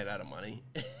they ran out of money.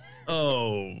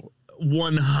 100%.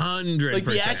 Like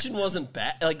the action wasn't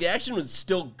bad. Like the action was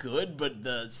still good, but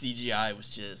the CGI was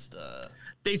just.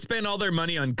 They spent all their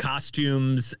money on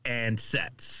costumes and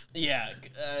sets. Yeah,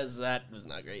 as that was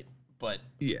not great. But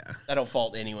yeah, I don't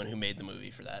fault anyone who made the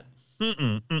movie for that.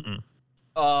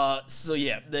 So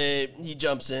yeah, he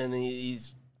jumps in.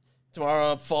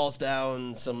 Tamara falls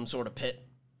down some sort of pit,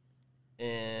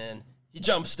 and he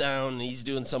jumps down. And he's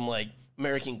doing some like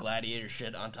American Gladiator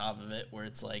shit on top of it, where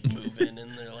it's like moving,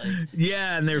 and they're like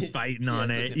and they're fighting on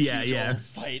it. Like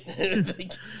fight.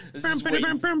 Like, he just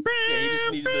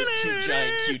needed those two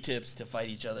giant Q-tips to fight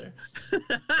each other.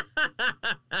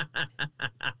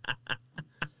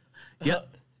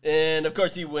 Yep. And of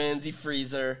course he wins. He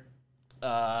frees her.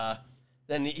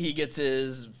 Then he gets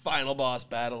his final boss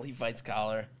battle. He fights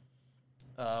Collar.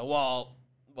 While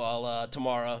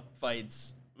Tamara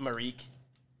fights Marique.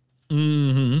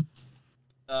 Mm-hmm.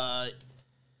 I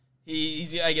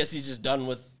guess he's just done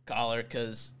with Collar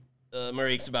because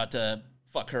Marique's about to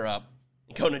fuck her up.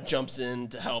 And Conan jumps in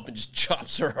to help and just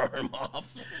chops her arm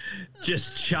off.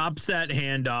 Just chops that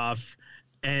hand off.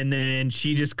 And then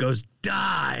she just goes,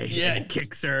 die! Yeah. And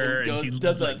kicks her. And she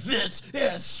does like, this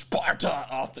is Sparta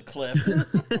off the cliff.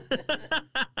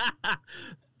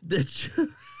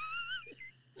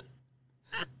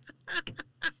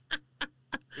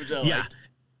 Which I liked.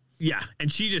 Yeah,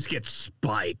 and she just gets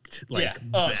spiked. Like,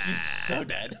 oh, she's so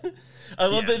dead. I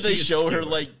love that they show her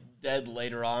like dead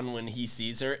later on when he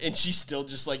sees her, and she's still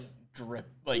just like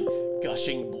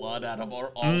gushing blood out of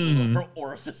all of her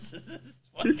orifices.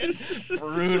 It's fucking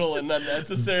brutal and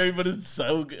unnecessary, but it's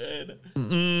so good.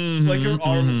 Like her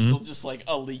arm is still just like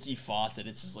a leaky faucet.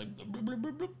 It's just like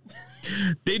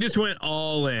they just went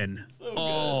all in, so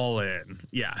all in.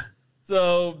 Yeah.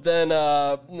 So then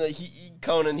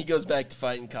Conan goes back to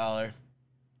fighting Collar,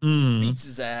 beats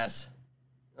his ass.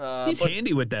 He's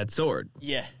handy with that sword.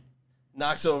 Yeah,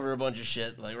 knocks over a bunch of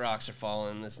shit, like rocks are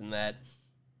falling, this and that.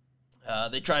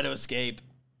 They try to escape,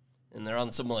 and they're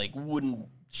on some like wooden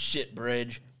shit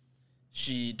bridge.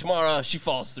 Tamara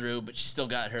falls through, but she still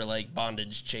got her like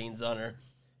bondage chains on her.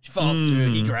 She falls through.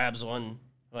 He grabs one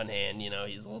hand,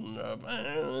 he's holding her up.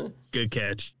 Good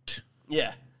catch.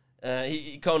 Yeah.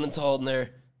 Conan's holding her,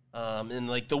 and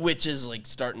like the witch is like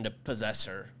starting to possess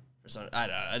her or something.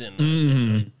 I didn't understand,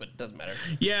 really, but it doesn't matter.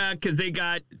 Yeah, because they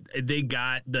got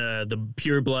the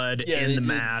pure blood in the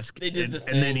mask. They did the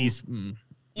thing, and then he's I mean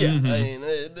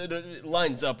it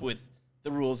lines up with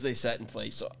the rules they set in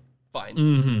place, so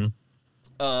fine.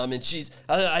 And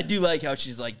I do like how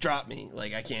she's like, drop me,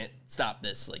 like I can't stop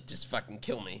this, like just fucking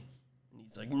kill me. And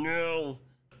he's like, no.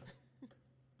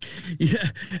 Yeah,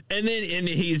 and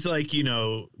he's like,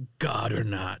 God or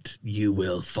not, you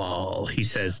will fall. He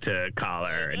says to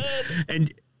Collar,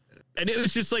 and it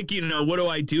was just like, what do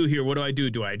I do here? What do I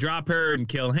do? Do I drop her and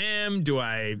kill him? Do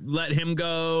I let him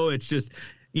go? It's just,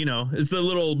 it's the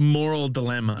little moral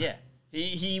dilemma. Yeah,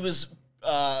 he was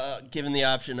given the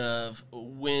option of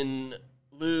win,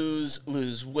 lose,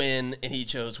 win, and he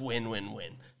chose win, win,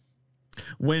 win.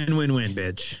 Win,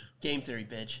 bitch. Game theory,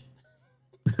 bitch.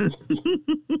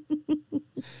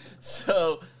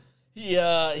 So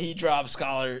he drops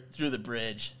Scholar through the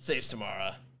bridge, saves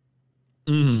Tamara.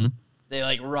 Mm-hmm. They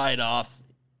like ride off.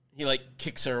 He like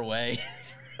kicks her away,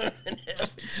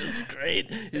 which is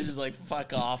great. He's just like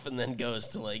fuck off, and then goes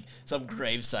to like some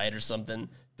gravesite or something.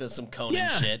 Does some Conan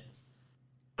shit.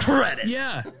 Credits.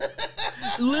 Yeah.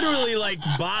 Literally like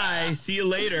bye. See you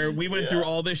later. We went through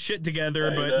all this shit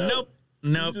together, but nope.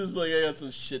 He's just like, I got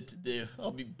some shit to do.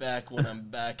 I'll be back when I'm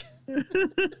back.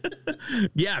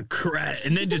 Yeah, credit,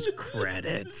 and then just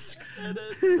credits.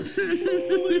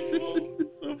 Unbelievable.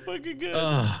 So fucking good.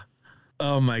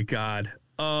 Oh my god.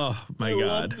 Oh my god. I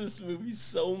love this movie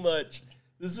so much.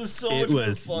 This is so much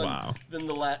more fun than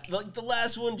the last. Like the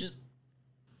last one, just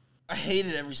I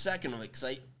hated every second of it because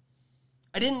I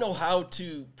didn't know how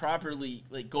to properly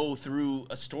like go through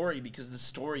a story because the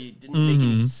story didn't make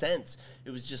any sense.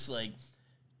 It was just like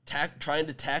trying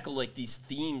to tackle like these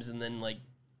themes and then like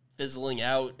fizzling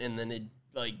out, and then it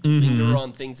like linger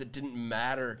on things that didn't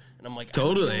matter. And I'm like, I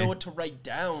don't even know what to write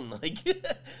down. Like,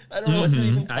 I don't know what to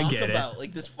even talk about.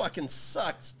 Like, this fucking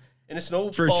sucks. And it's no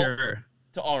fault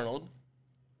to Arnold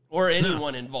or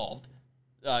anyone involved,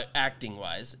 acting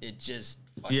wise. It just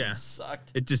fucking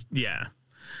sucked. It just,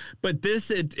 But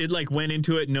this, it like went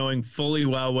into it knowing fully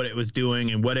well what it was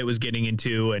doing and what it was getting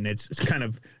into, and it's kind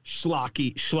of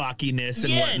schlockiness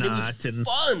and whatnot. And it was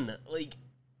fun. Like,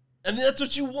 I mean, that's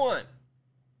what you want.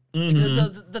 Like,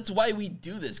 that's why we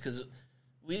do this, because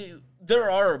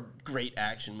there are great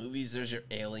action movies. There's your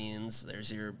Aliens. There's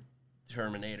your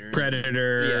Terminator,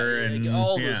 Predator, and like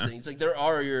all those things. Like there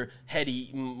are your heady,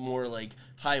 more like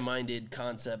high-minded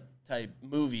concept type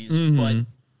movies, but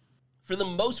for the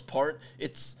most part,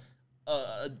 it's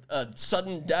a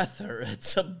sudden death or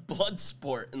it's a blood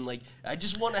sport, and like I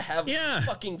just want to have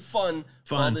fucking fun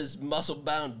while this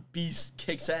muscle-bound beast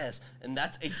kicks ass, and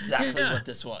that's exactly what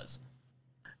this was.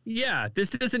 Yeah,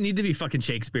 this doesn't need to be fucking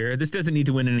Shakespeare. This doesn't need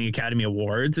to win any Academy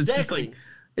Awards. It's just like,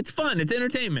 it's fun. It's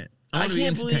entertainment. I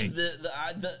can't believe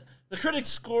the critics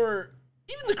score,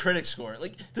 even the critics score,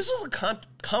 like this was a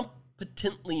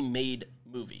competently made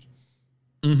movie.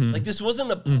 Like this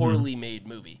wasn't a poorly made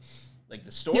movie. Like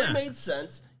the story made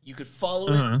sense. You could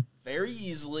follow it very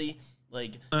easily.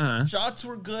 Like shots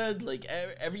were good. Like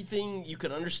everything you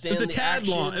could understand. It was a tad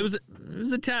long. It was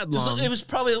a tad long. It was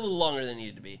probably a little longer than it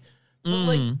needed to be. But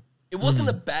like it wasn't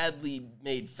a badly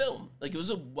made film. Like it was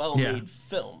a well made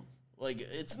film. Like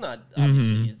it's not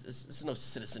obviously it's no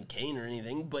Citizen Kane or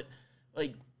anything, but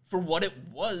like for what it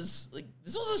was, like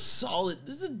this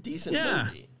is a decent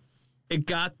movie. It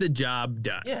got the job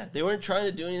done. Yeah, they weren't trying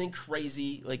to do anything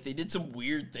crazy. Like they did some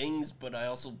weird things, but I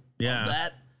also love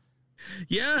that.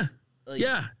 Yeah. Like,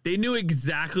 they knew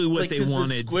exactly what they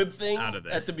wanted. The squib thing out of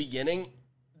this at the beginning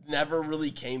never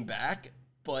really came back,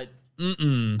 but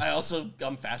I'm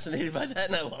fascinated by that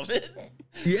and I love it.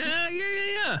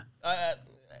 Yeah.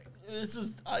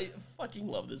 I fucking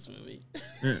love this movie.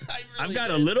 I got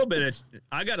a little bit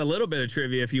of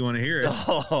trivia if you want to hear it.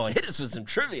 Oh, hit us with some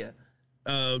trivia.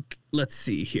 Let's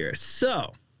see here.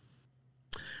 So,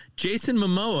 Jason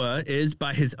Momoa is,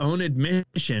 by his own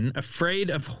admission, afraid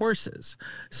of horses.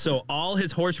 So all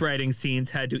his horse riding scenes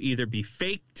had to either be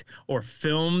faked or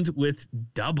filmed with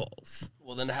doubles.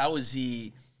 Well, then how is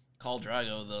he Khal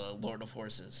Drogo, the Lord of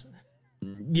Horses?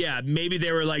 Yeah, maybe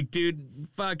they were like, dude,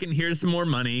 fucking here's some more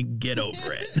money, get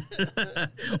over it.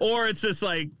 Or it's just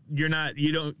like, you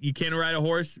can't ride a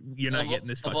horse, you're not getting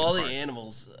this fucking Of all part. the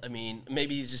animals, I mean,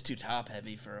 maybe he's just too top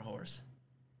heavy for a horse.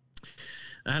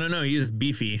 I don't know, he's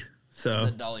beefy. So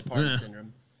the Dolly Parton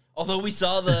syndrome. Although we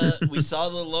saw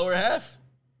the lower half.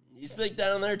 He's thick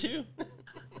down there too.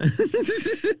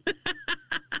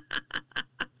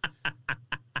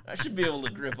 I should be able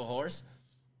to grip a horse.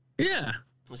 Yeah.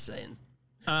 Just saying.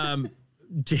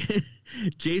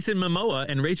 Jason Momoa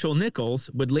and Rachel Nichols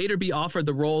would later be offered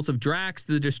the roles of Drax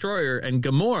the Destroyer and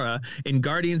Gamora in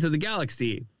Guardians of the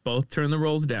Galaxy. Both turned the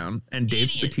roles down, and Dave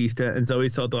Bautista and Zoe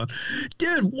Saldana.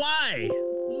 Dude, why?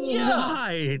 Yeah.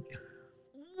 Why?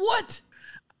 What?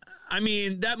 I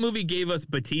mean, that movie gave us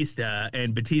Bautista,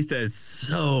 and Bautista is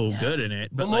so good in it.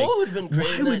 But Momoa would have been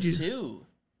great in that too.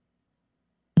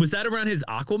 Was that around his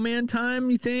Aquaman time,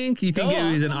 you think? You think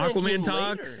it was an Aquaman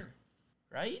talks? Later,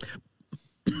 right?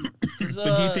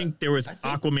 But do you think there was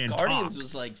Aquaman Guardians talks?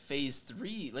 was like phase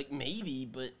 3, like maybe,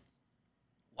 but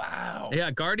wow.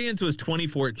 Yeah, Guardians was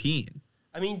 2014.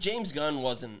 I mean, James Gunn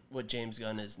wasn't what James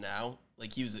Gunn is now.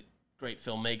 Like, he was a great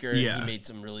filmmaker, and he made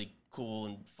some really cool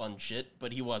and fun shit,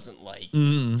 but he wasn't like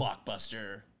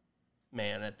blockbuster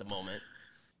man at the moment.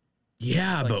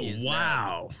 Yeah, like but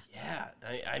wow. Now. Yeah,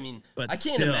 I mean, but I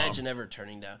can't still. imagine ever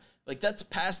turning down. Like that's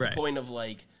past the point of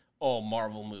like, oh,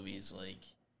 Marvel movies, like,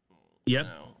 yep,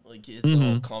 you know, like it's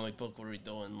all comic book. What are we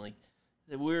doing? Like,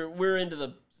 we're into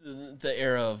the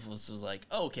era of was like,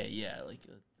 oh, okay, yeah, like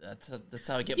that's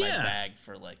how I get my bag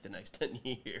for like the next 10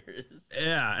 years.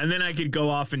 Yeah, and then I could go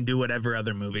off and do whatever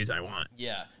other movies I want.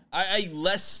 Yeah, I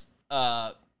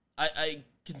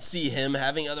can see him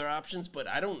having other options, but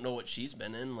I don't know what she's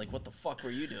been in. Like, what the fuck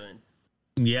were you doing?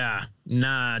 Yeah,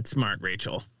 not smart,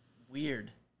 Rachel.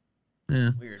 Weird. Yeah.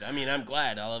 Weird. I mean, I'm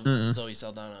glad. I love Zoe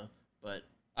Saldana, but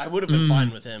I would have been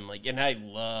fine with him. Like, and I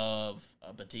love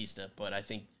Batista, but I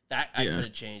think that I could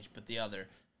have changed. But the other,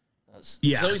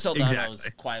 Zoe Saldana has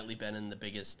quietly been in the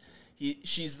biggest.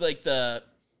 She's like the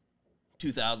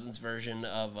 2000s version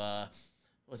of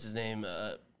what's his name,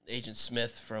 Agent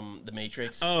Smith from The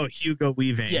Matrix. Oh, Hugo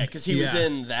Weaving. Yeah, because he was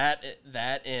in that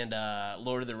and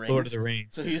Lord of the Rings. Lord of the Rings.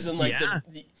 So he was in like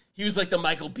he was like the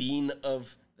Michael Biehn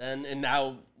of then, and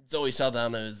now Zoe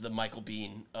Saldana is the Michael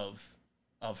Biehn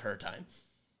of her time.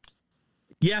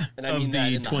 Yeah, and I mean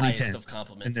that in the highest of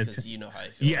compliments because you know how I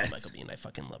feel about Michael Biehn. I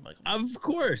fucking love Michael Biehn. Of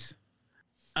course.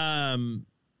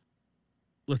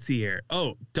 Let's see here.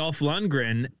 Oh, Dolph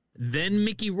Lundgren, then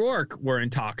Mickey Rourke were in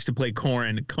talks to play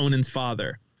Conan's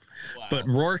father. Wow. But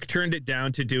Rourke turned it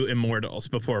down to do Immortals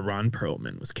before Ron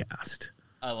Perlman was cast.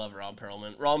 I love Ron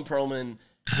Perlman. Ron Perlman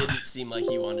didn't seem like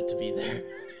he wanted to be there.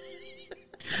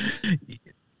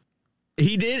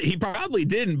 He did. He probably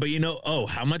didn't. But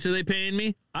how much are they paying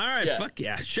me? All right, fuck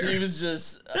yeah, sure. He was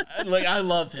just like, I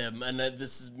love him, and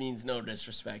this means no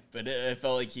disrespect, but I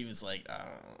felt like he was like,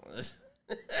 oh.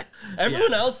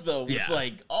 Everyone else though was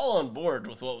like all on board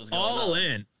with what was going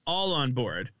on. All on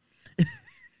board.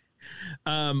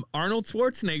 Arnold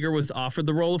Schwarzenegger was offered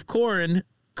the role of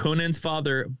Conan's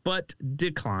father, but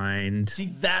declined.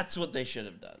 See, that's what they should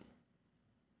have done.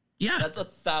 Yeah, that's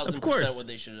 1,000% what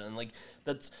they should have done. Like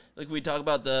that's like we talk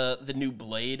about the new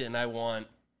Blade, and I want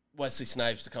Wesley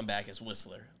Snipes to come back as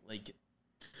Whistler. Like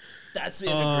that's the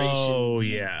integration. Oh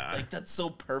yeah, like that's so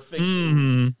perfect.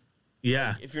 Mm-hmm.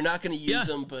 Yeah, like, if you're not going to use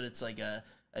them, but it's like a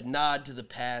nod to the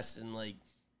past, and like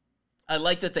I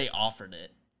like that they offered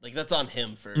it. Like that's on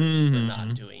him for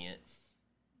not doing it.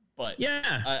 But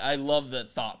I love the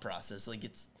thought process. Like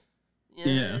it's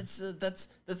that's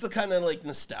the kind of like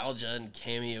nostalgia and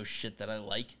cameo shit that I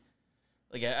like.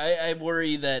 Like I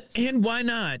worry that, and why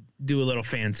not do a little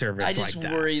fan service? I just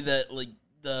worry that like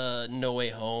the No Way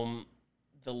Home,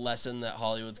 the lesson that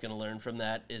Hollywood's going to learn from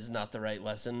that is not the right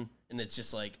lesson, and it's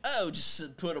just like, oh,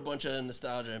 just put a bunch of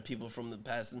nostalgia and people from the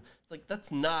past, and it's like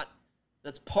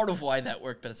that's part of why that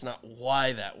worked, but it's not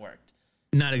why that worked.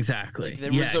 Not exactly.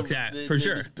 Like for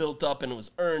sure. It was built up and it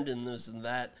was earned and this and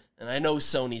that. And I know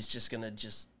Sony's just going to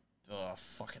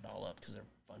fuck it all up because they're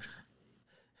a bunch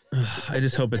of I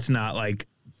just hope it's not like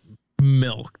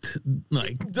milked.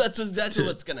 Like that's exactly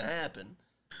what's going to happen.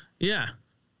 Yeah.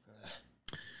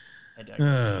 I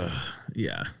digress.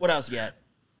 Yeah. What else you got?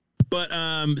 But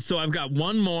so I've got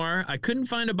one more. I couldn't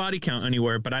find a body count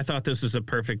anywhere, but I thought this was a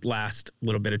perfect last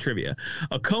little bit of trivia.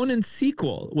 A Conan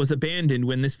sequel was abandoned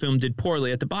when this film did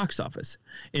poorly at the box office.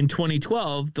 In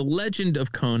 2012, The Legend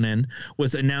of Conan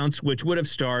was announced, which would have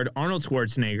starred Arnold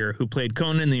Schwarzenegger, who played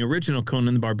Conan in the original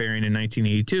Conan the Barbarian in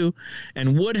 1982,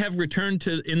 and would have returned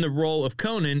in the role of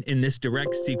Conan in this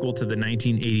direct sequel to the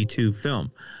 1982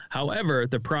 film. However,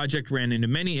 the project ran into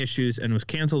many issues and was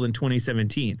canceled in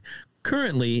 2017.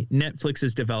 Currently, Netflix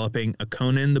is developing a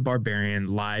Conan the Barbarian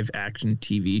live-action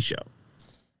TV show.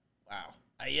 Wow.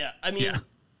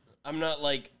 I'm not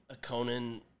like a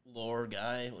Conan lore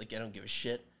guy. Like, I don't give a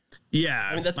shit. Yeah,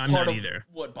 I mean, that's part of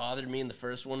what bothered me in the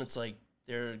first one. It's like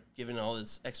they're giving all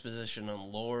this exposition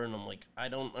on lore, and I'm like, I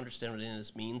don't understand what any of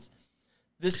this means.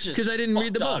 This just because I didn't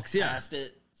read the books. Yeah, passed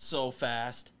it so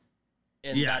fast,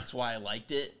 and that's why I liked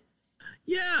it.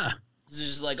 Yeah. It's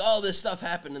just like, oh, this stuff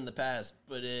happened in the past,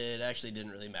 but it actually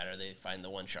didn't really matter. They find the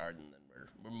one shard, and then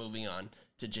we're moving on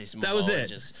to Jason Momoa. That was it.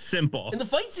 Just simple. And the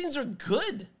fight scenes are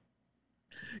good.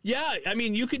 Yeah, I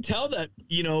mean, you could tell that,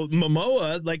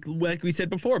 Momoa, like we said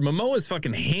before, Momoa's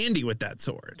fucking handy with that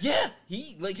sword. Yeah,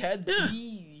 he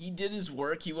he did his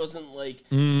work. He wasn't like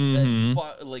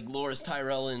like Loras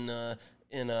Tyrell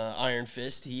in Iron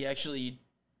Fist. He actually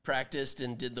practiced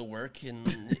and did the work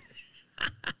and.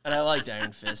 And I liked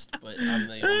Iron Fist, but I'm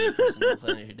the only person on the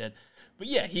planet who did. But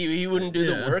yeah, he wouldn't do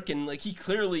the work, and like he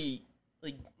clearly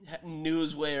like knew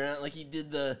his way around. Like he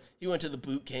went to the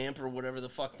boot camp or whatever the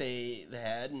fuck they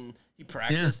had, and he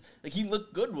practiced. Yeah. Like he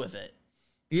looked good with it.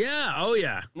 Yeah. Oh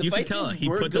yeah. You could tell he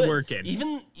put the work in.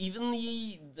 Even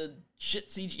the shit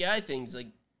CGI things, like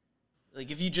Like,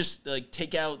 if you just, like,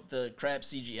 take out the crap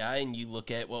CGI and you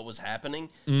look at what was happening,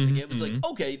 Mm-hmm. like, it was like,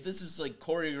 okay, this is, like,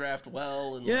 choreographed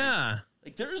well. And Yeah.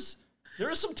 Like, there is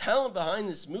some talent behind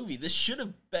this movie. This should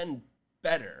have been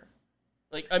better.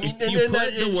 Like, I mean, you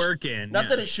put the work in. Not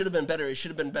that it should have been better. It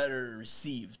should have been better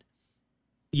received.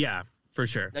 Yeah, for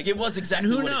sure. Like, it was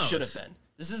exactly what knows? it should have been.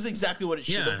 This is exactly what it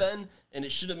should have been, and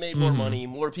it should have made Mm-hmm. more money.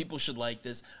 More people should like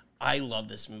this. I love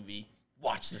this movie.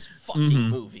 Watch this fucking Mm-hmm.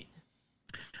 movie.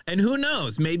 And who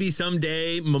knows? Maybe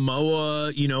someday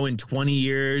Momoa, in 20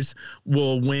 years,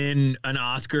 will win an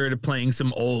Oscar to playing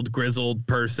some old grizzled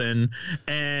person,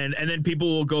 and then people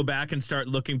will go back and start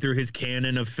looking through his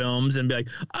canon of films and be like,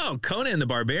 "Oh, Conan the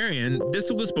Barbarian.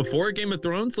 This was before Game of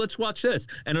Thrones. Let's watch this,"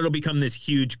 and it'll become this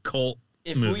huge cult.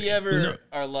 If movie. we ever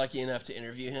are lucky enough to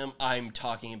interview him, I'm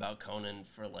talking about Conan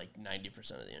for like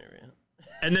 90% of the interview.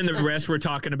 And then the rest we're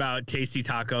talking about tasty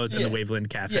tacos and the Waveland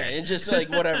Cafe. Yeah, and just like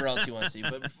whatever else you want to see.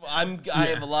 But I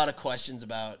have a lot of questions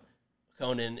about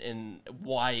Conan and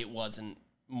why it wasn't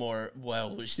more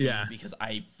well received. Yeah. Because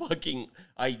I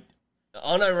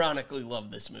unironically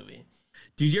love this movie.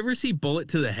 Did you ever see Bullet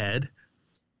to the Head?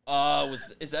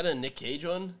 Is that a Nick Cage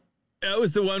one? That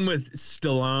was the one with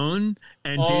Stallone,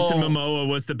 and Jason Momoa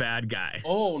was the bad guy.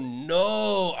 Oh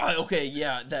no! Okay,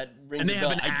 yeah, that rings And they a have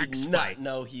bell. an I axe did not fight.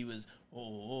 know he was.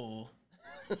 Oh.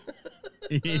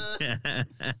 Yeah.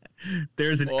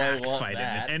 There's an Oh, I axe want fight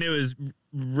that. in it, and it was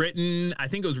written. I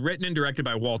think it was written and directed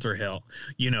by Walter Hill.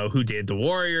 Who did The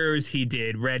Warriors? He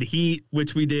did Red Heat,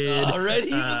 which we did. Oh, Red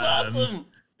Heat was awesome.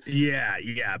 Yeah.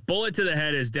 Bullet to the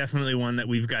Head is definitely one that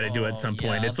we've got to do at some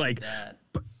point. It's like.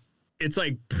 It's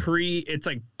like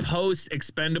post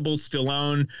Expendable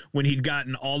Stallone when he'd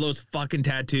gotten all those fucking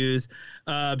tattoos.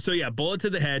 Bullet to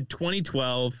the Head,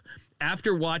 2012.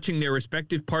 After watching their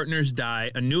respective partners die,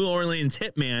 a New Orleans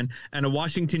hitman and a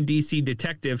Washington, D.C.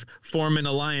 detective form an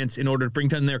alliance in order to bring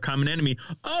down their common enemy.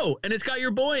 Oh, and it's got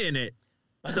your boy in it,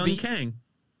 Sun Kang.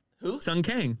 Who? Sun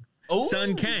Kang. Oh,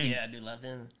 Sun Kang. Yeah, I do love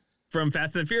him. From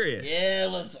Fast and the Furious. Yeah, I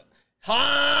love Sun.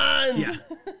 Han! Yeah.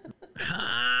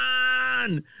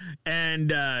 Han!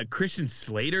 And Christian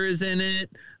Slater is in it.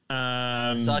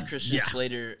 I saw Christian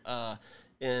Slater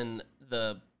in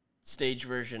the stage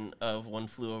version of One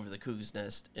Flew Over the Cuckoo's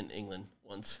Nest in England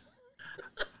once.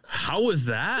 How was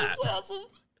that? That's awesome.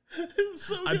 It was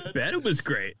so good. I bet it was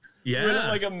great. Yeah. We went at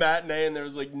like a matinee and there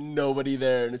was like nobody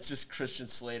there, and it's just Christian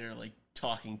Slater like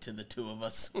talking to the two of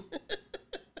us.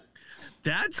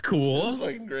 That's It cool. was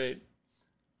fucking great.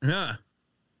 Yeah.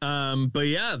 But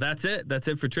yeah, that's it. That's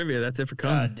it for trivia. That's it for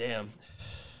Conan. God damn.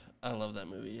 I love that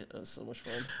movie. It was so much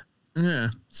fun. Yeah.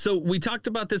 So we talked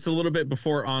about this a little bit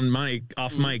before off mic,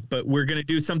 but we're going to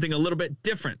do something a little bit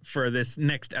different for this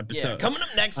next episode. Yeah, coming up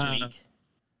next week.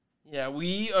 Yeah,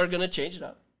 we are going to change it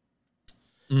up.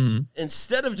 Mm-hmm.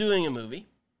 Instead of doing a movie,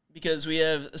 because we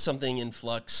have something in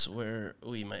flux where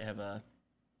we might have a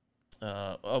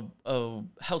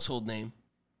household name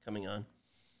coming on.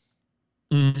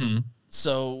 Mm-hmm.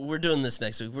 So we're doing this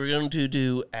next week. We're going to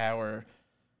do our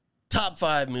top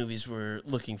 5 movies we're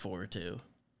looking forward to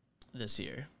this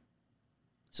year.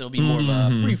 So it'll be more of a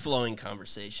free-flowing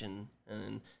conversation,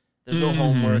 and there's no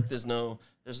homework. There's no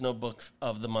book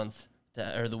of the month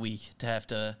or the week to have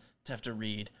to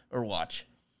read or watch.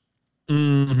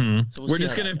 Mm-hmm. So we're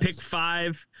just going to pick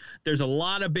 5. There's a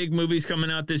lot of big movies coming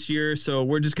out this year, so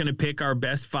we're just going to pick our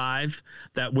best 5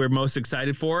 that we're most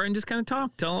excited for and just kind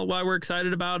of tell why we're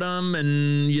excited about them,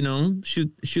 and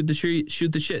shoot the shit,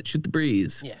 shoot the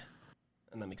breeze. Yeah.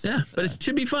 And I'm excited for but that. it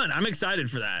should be fun. I'm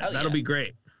excited for that. Hell That'll yeah. be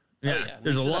great. Yeah. Yeah.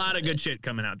 There's a Mix it up lot a of good bit. shit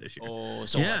coming out this year. Oh,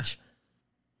 so Yeah. much.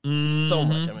 So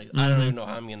much. I don't even know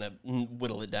how I'm going to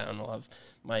whittle it down. I'll have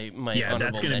my Yeah,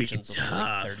 that's honorable gonna be mentions will be like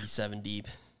tough. 37 deep.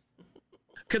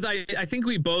 Because I think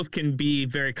we both can be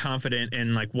very confident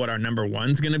in like what our number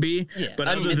one's going to be. Yeah, But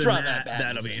I other mean, it's than Robert that,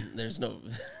 that'll be. Pattinson. There's no...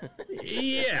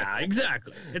 Yeah,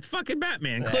 exactly. It's fucking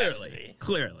Batman, It has to clearly. be.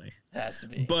 Clearly. Has to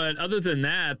be. But other than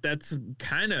that, that's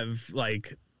kind of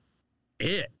like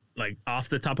it. Like off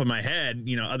the top of my head,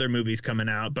 other movies coming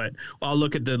out. But I'll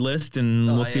look at the list and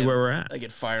we'll see where we're at. I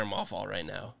could fire them off all right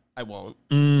now. I won't.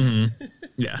 Mm-hmm.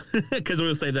 Yeah, because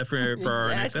we'll save that for our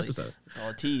next Exactly. episode. Call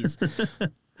a tease.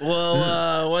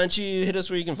 Well, why don't you hit us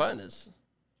where you can find us?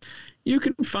 You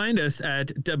can find us at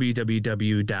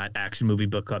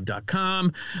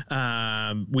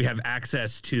www.actionmoviebookclub.com. We have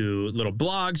access to little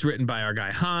blogs written by our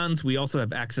guy Hans. We also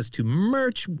have access to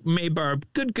merch made by our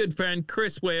good friend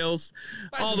Chris Wales,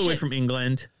 all the way from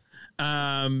England.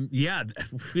 Yeah,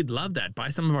 we'd love that. Buy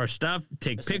some of our stuff,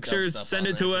 take pictures, send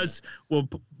it to us.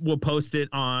 We'll post it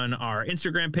on our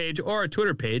Instagram page or our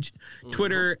Twitter page.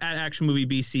 Twitter at Action Movie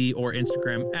BC or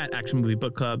Instagram at Action Movie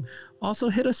Book Club. Also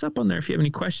hit us up on there if you have any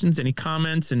questions, any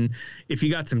comments, and if you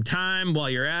got some time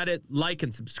while you're at it, like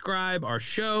and subscribe our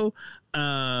show.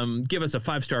 Give us a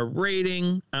 5-star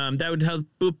rating. That would help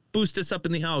boost us up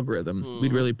in the algorithm.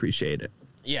 We'd really appreciate it.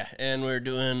 Yeah, and we're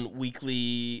doing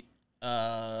weekly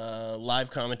live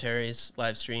commentaries,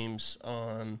 live streams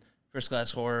on First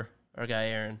Class Horror, our guy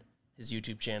Aaron, his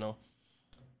YouTube channel.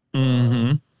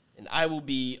 And I will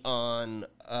be on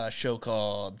a show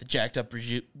called the Jacked Up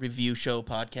Review Show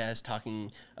podcast,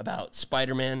 talking about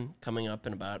Spider-Man, coming up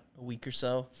in about a week or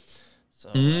so. So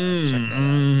check that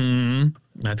out.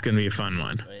 That's going to be a fun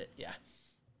one. But, yeah.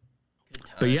 Good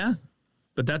times. But yeah,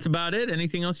 but that's about it.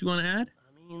 Anything else you want to add?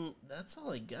 I mean, that's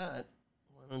all I got.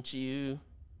 Why don't you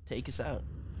take us out?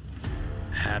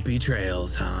 Happy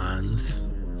trails, Hans.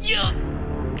 Yeah!